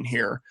stacking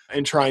here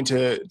and trying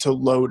to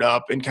load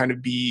up and kind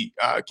of be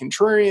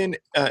contrarian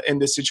in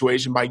this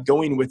situation by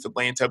going with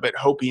Atlanta, but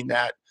hoping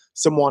that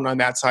someone on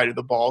that side of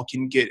the ball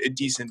can get a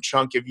decent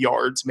chunk of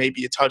yards,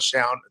 maybe a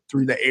touchdown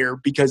through the air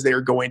because they're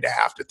going to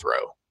have to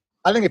throw?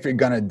 I think if you're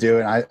going to do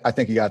it, I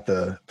think you got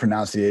the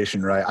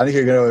pronunciation right. I think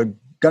you're going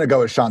to go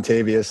with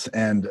Shantavius.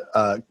 And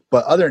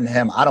but other than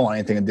him, I don't want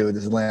anything to do with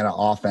this Atlanta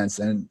offense.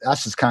 And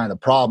that's just kind of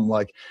the problem.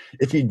 Like,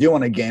 if you do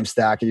want a game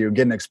stack, you're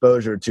getting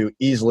exposure to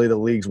easily the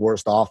league's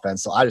worst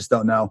offense. So I just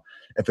don't know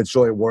if it's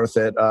really worth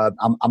it.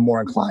 I'm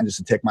more inclined just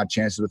to take my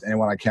chances with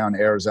anyone I can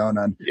in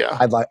Arizona. And yeah,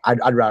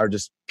 I'd rather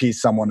just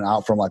piece someone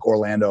out from like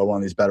Orlando, one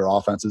of these better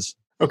offenses.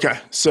 Okay.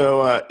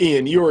 So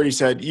Ian, you already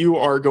said you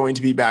are going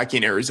to be back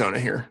in Arizona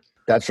here.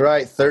 That's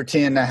right,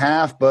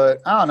 13.5.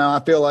 But I don't know. I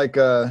feel like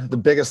the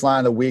biggest line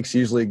of the week's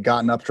usually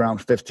gotten up to around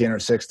 15 or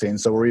 16.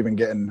 So we're even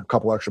getting a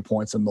couple extra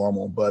points than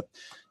normal. But,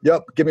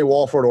 yep, give me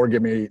Walford or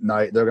give me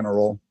Knight. They're going to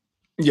roll.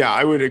 Yeah,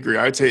 I would agree.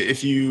 I would say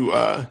if you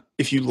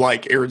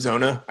like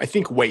Arizona, I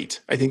think wait.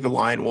 I think the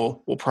line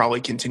will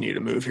probably continue to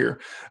move here.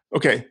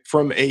 Okay,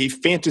 from a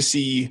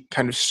fantasy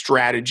kind of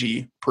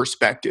strategy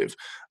perspective,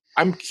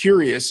 I'm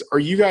curious, are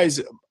you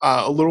guys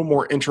a little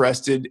more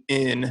interested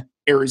in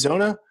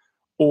Arizona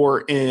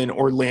or in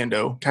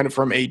Orlando, kind of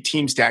from a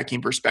team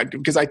stacking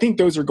perspective? Because I think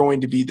those are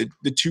going to be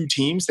the two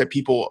teams that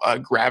people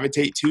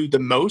gravitate to the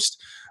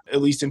most,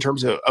 at least in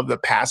terms of the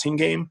passing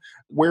game.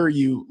 Where are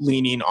you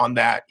leaning on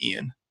that,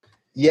 Ian?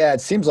 Yeah,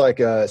 it seems like,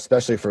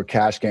 especially for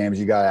cash games,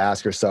 you got to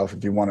ask yourself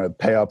if you want to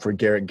pay up for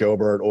Garrett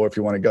Gilbert or if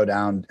you want to go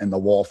down in the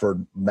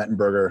Walford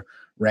Mettenberger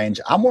range.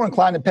 I'm more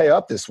inclined to pay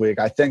up this week.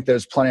 I think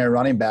there's plenty of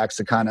running backs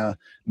to kind of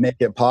make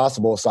it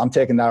possible. So I'm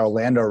taking that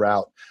Orlando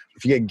route.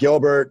 If you get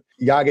Gilbert,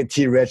 you got to get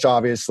T. Rich,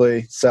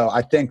 obviously. So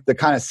I think the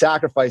kind of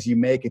sacrifice you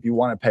make if you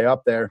want to pay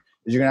up there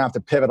is you're going to have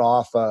to pivot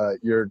off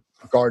your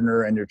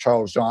Gardner and your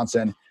Charles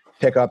Johnson,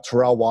 pick up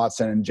Terrell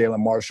Watson and Jalen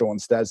Marshall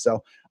instead.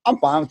 So I'm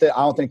fine with it.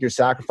 I don't think you're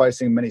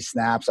sacrificing many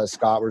snaps, as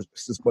Scott was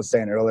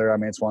saying earlier. I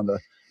mean, it's one of the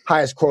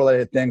highest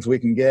correlated things we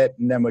can get.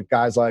 And then with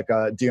guys like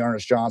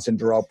Dearness Johnson,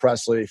 Darrell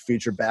Presley,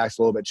 feature backs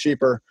a little bit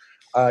cheaper,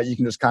 you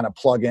can just kind of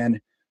plug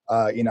in,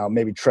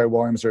 maybe Trey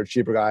Williams or a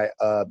cheaper guy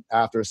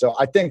after. So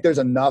I think there's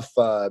enough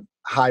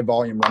high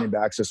volume running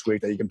backs this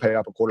week that you can pay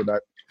up a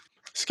quarterback.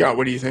 Scott,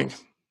 what do you think?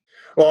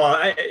 Well,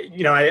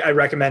 I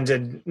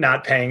recommended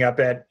not paying up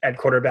at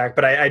quarterback,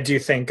 but I do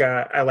think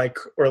I like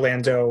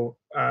Orlando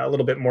a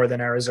little bit more than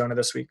Arizona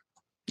this week.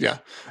 Yeah.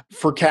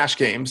 For cash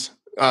games,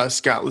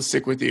 Scott, let's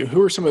stick with you.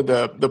 Who are some of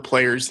the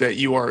players that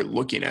you are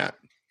looking at?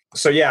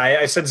 So, yeah,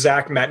 I said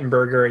Zach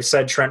Mettenberger. I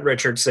said Trent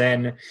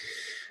Richardson.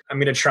 I'm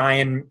going to try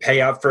and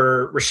pay up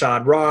for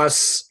Rashad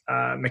Ross,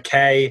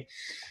 McKay.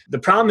 The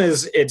problem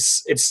is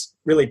it's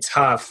really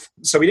tough.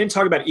 So we didn't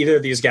talk about either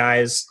of these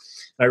guys.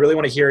 I really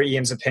want to hear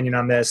Ian's opinion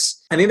on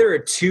this. I think there are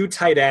two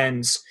tight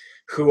ends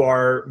who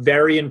are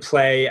very in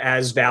play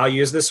as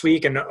values this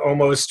week and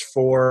almost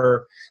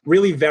for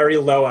really very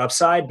low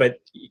upside, but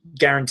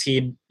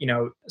guaranteed,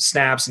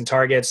 snaps and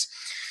targets.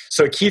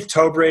 So Keith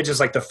Tobridge is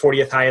like the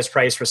 40th highest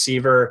priced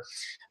receiver.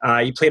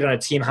 He played on a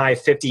team high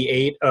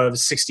 58 of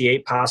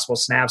 68 possible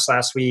snaps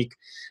last week.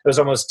 It was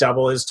almost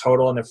double his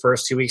total in the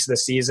first 2 weeks of the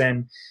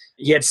season.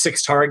 He had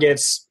 6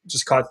 targets,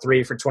 just caught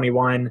 3 for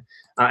 21.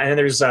 And then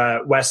there's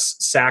Wes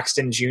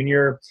Saxton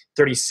Jr.,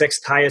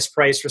 36th highest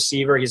priced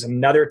receiver. He's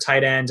another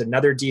tight end,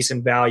 another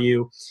decent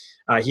value.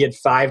 He had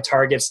 5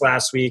 targets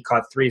last week,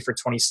 caught 3 for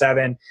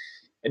 27.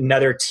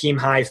 Another team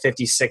high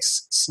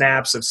 56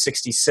 snaps of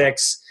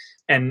 66.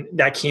 And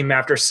that came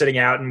after sitting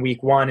out in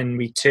week 1 and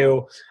week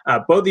 2.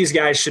 Both these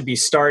guys should be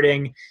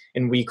starting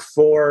in week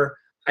 4.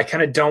 I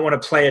kind of don't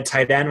want to play a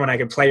tight end when I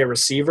can play a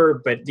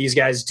receiver, but these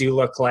guys do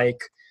look like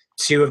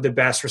 2 of the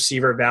best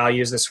receiver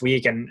values this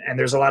week. And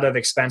there's a lot of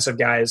expensive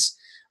guys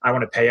I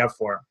want to pay up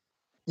for.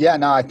 Yeah,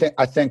 no, I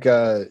think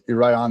you're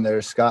right on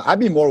there, Scott. I'd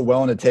be more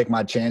willing to take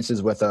my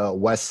chances with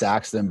Wes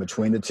Saxton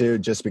between the two,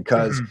 just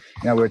because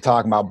we were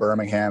talking about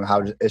Birmingham,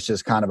 how it's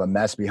just kind of a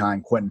mess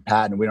behind Quentin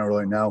Patton. We don't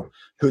really know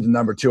who the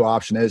number 2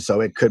 option is, so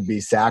it could be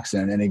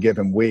Saxton in any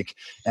given week.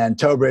 And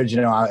Tobridge,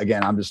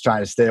 again, I'm just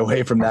trying to stay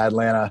away from the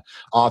Atlanta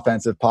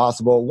offense if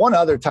possible. One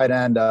other tight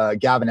end,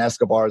 Gavin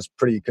Escobar, has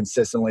pretty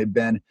consistently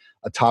been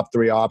a top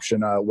 3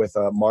 option with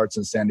Martz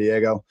in San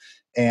Diego.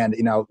 And,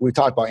 we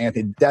talked about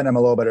Anthony Denham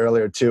a little bit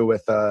earlier, too,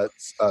 with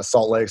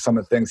Salt Lake, some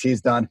of the things he's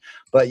done.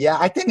 But, yeah,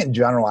 I think in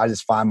general, I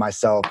just find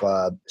myself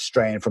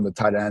straying from the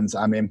tight ends.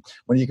 I mean,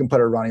 when you can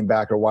put a running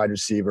back or wide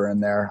receiver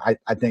in there,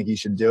 I think you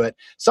should do it.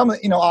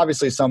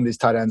 Obviously some of these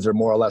tight ends are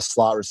more or less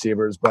slot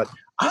receivers, but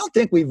I don't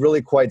think we've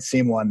really quite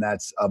seen one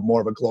that's more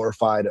of a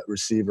glorified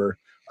receiver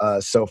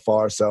so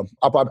far. So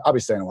I'll be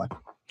staying away.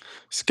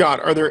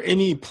 Scott, are there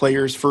any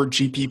players for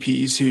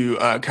GPPs who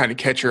kind of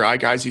catch your eye,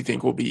 guys you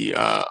think will be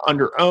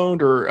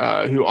under-owned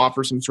or who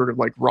offer some sort of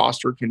like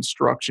roster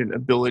construction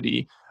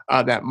ability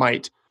that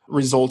might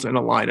result in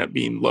a lineup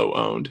being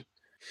low-owned?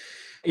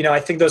 I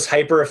think those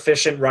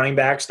hyper-efficient running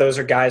backs, those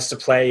are guys to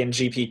play in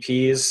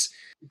GPPs.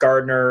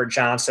 Gardner,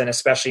 Johnson,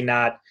 especially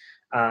not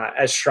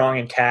as strong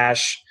in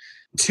cash.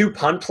 2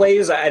 punt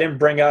plays I didn't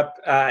bring up.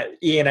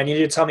 Ian, I need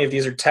you to tell me if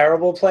these are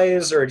terrible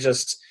plays or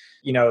just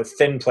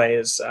thin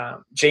plays.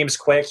 James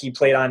Quick, he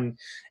played on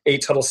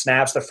 8 total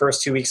snaps the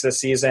first 2 weeks of the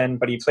season,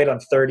 but he played on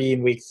 30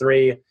 in week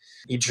 3.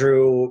 He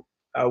drew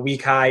a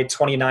week high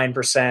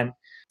 29%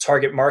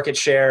 target market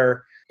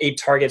share, 8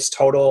 targets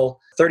total,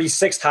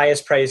 36th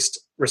highest priced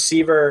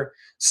receiver.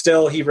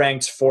 Still, he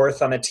ranked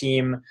 4th on the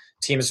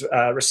team's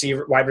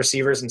wide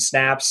receivers and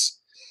snaps.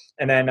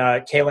 And then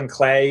Kalen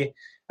Clay,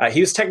 he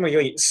was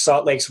technically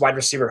Salt Lake's wide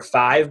receiver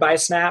 5 by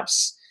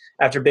snaps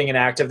after being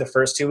inactive the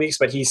first 2 weeks,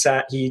 but he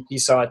saw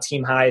a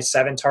team high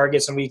 7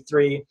 targets in week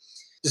 3,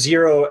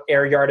 0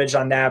 air yardage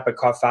on that, but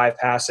caught 5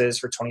 passes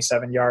for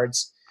 27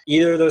 yards.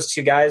 Either of those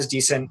 2 guys,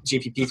 decent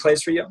GPP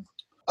plays for you?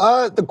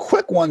 The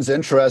quick one's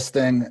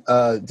interesting.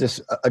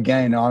 Just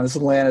again, on this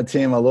Atlanta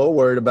team, a little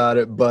worried about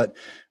it, but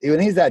when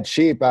he's that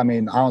cheap, I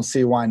mean, I don't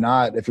see why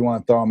not if you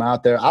want to throw him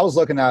out there. I was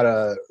looking at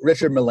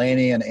Richard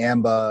Mullaney and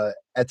Amba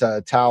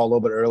Tao a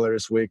little bit earlier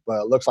this week,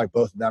 but it looks like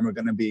both of them are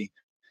going to be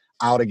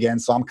out again.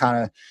 So I'm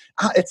kind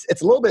of,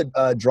 it's a little bit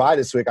dry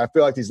this week. I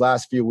feel like these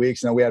last few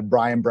weeks, we had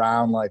Brian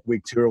Brown like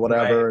week 2 or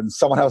whatever, right, and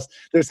someone else.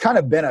 There's kind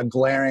of been a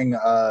glaring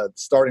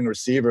starting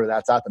receiver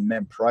that's at the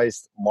min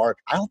price mark.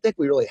 I don't think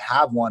we really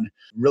have one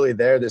really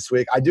there this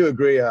week. I do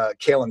agree.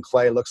 Kalen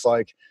Clay looks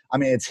like,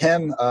 it's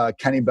him,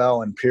 Kenny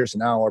Bell, and Pearson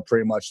now are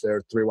pretty much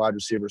their 3 wide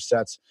receiver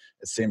sets,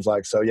 it seems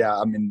like. So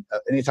yeah,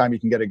 anytime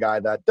you can get a guy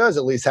that does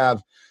at least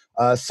have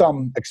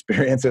some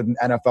experience in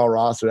an NFL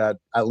roster that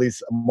at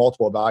least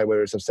multiple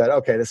evaluators have said,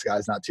 okay, this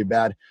guy's not too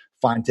bad.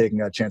 Fine taking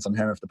a chance on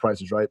him if the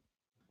price is right.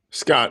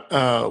 Scott,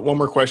 one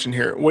more question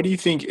here. What do you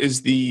think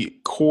is the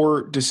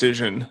core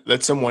decision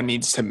that someone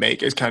needs to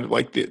make as kind of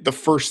like the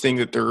first thing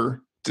that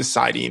they're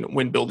deciding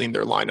when building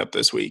their lineup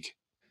this week?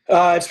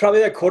 It's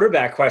probably that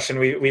quarterback question.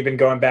 We've been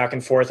going back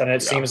and forth, and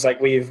it seems like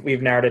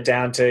we've narrowed it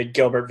down to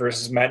Gilbert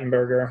versus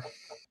Mettenberger.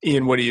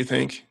 Ian, what do you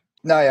think?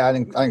 No, yeah, I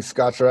think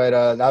Scott's right.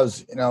 That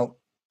was,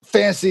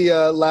 Fantasy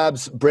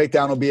Labs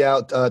breakdown will be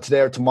out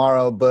today or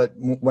tomorrow, but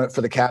went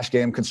for the cash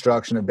game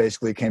construction. It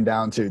basically came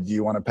down to, do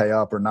you want to pay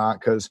up or not?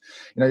 Because,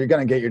 you're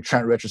going to get your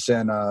Trent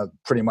Richardson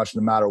pretty much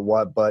no matter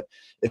what. But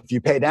if you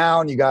pay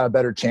down, you got a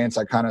better chance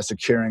at kind of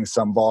securing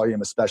some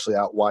volume, especially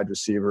out wide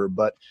receiver.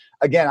 But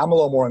again, I'm a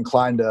little more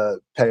inclined to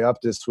pay up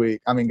this week.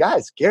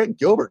 Guys, Garrett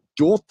Gilbert,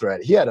 dual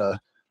threat. He had a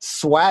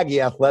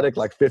swaggy athletic,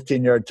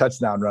 15-yard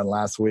touchdown run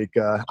last week.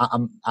 I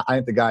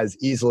think the guy is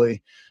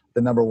easily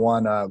the number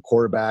 1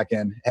 quarterback.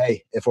 And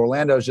hey, if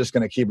Orlando's just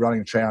going to keep running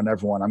the train on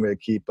everyone, I'm going to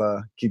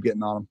keep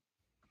getting on them.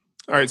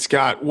 All right,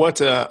 Scott,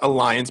 what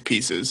Alliance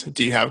pieces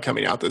do you have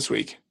coming out this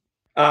week?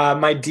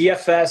 My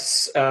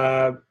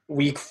DFS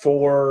week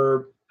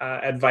 4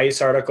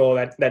 advice article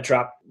that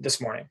dropped this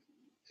morning.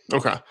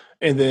 Okay.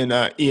 And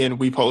then, Ian,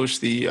 we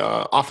published the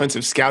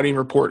offensive scouting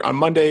report on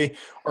Monday.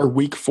 Our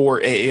week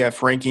 4 AAF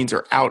rankings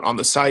are out on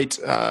the site.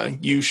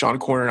 You, Sean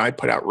Corner, and I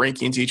put out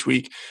rankings each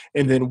week.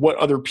 And then what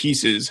other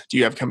pieces do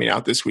you have coming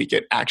out this week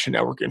at Action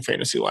Network and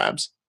Fantasy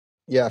Labs?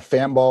 Yeah,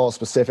 Fanball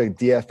specific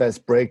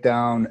DFS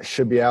breakdown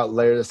should be out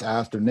later this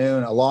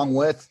afternoon, along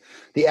with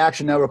the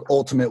Action Network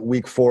Ultimate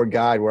Week 4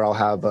 guide, where I'll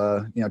have,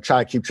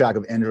 try to keep track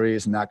of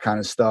injuries and that kind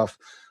of stuff,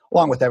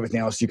 along with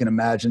everything else you can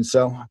imagine.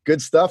 So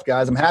good stuff,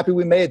 guys. I'm happy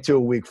we made it to a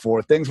week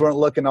 4. Things weren't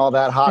looking all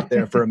that hot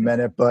there for a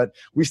minute, but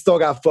we still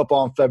got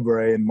football in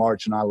February and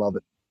March, and I love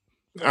it.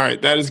 All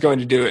right, that is going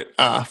to do it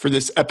for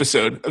this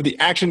episode of the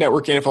Action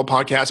Network NFL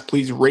podcast.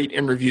 Please rate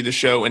and review the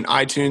show in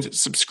iTunes.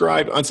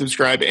 Subscribe,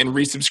 unsubscribe, and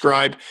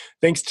resubscribe.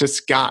 Thanks to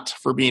Scott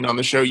for being on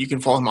the show. You can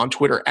follow him on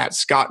Twitter at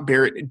Scott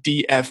Barrett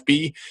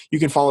DFB. You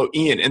can follow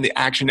Ian in the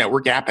Action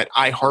Network app at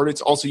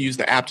iHeart. Also use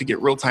the app to get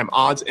real-time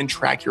odds and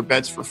track your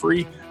bets for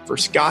free. For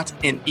Scott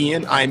and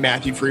Ian, I'm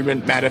Matthew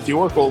Freeman, Matt F. the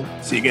Oracle.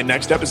 See you again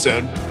next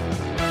episode.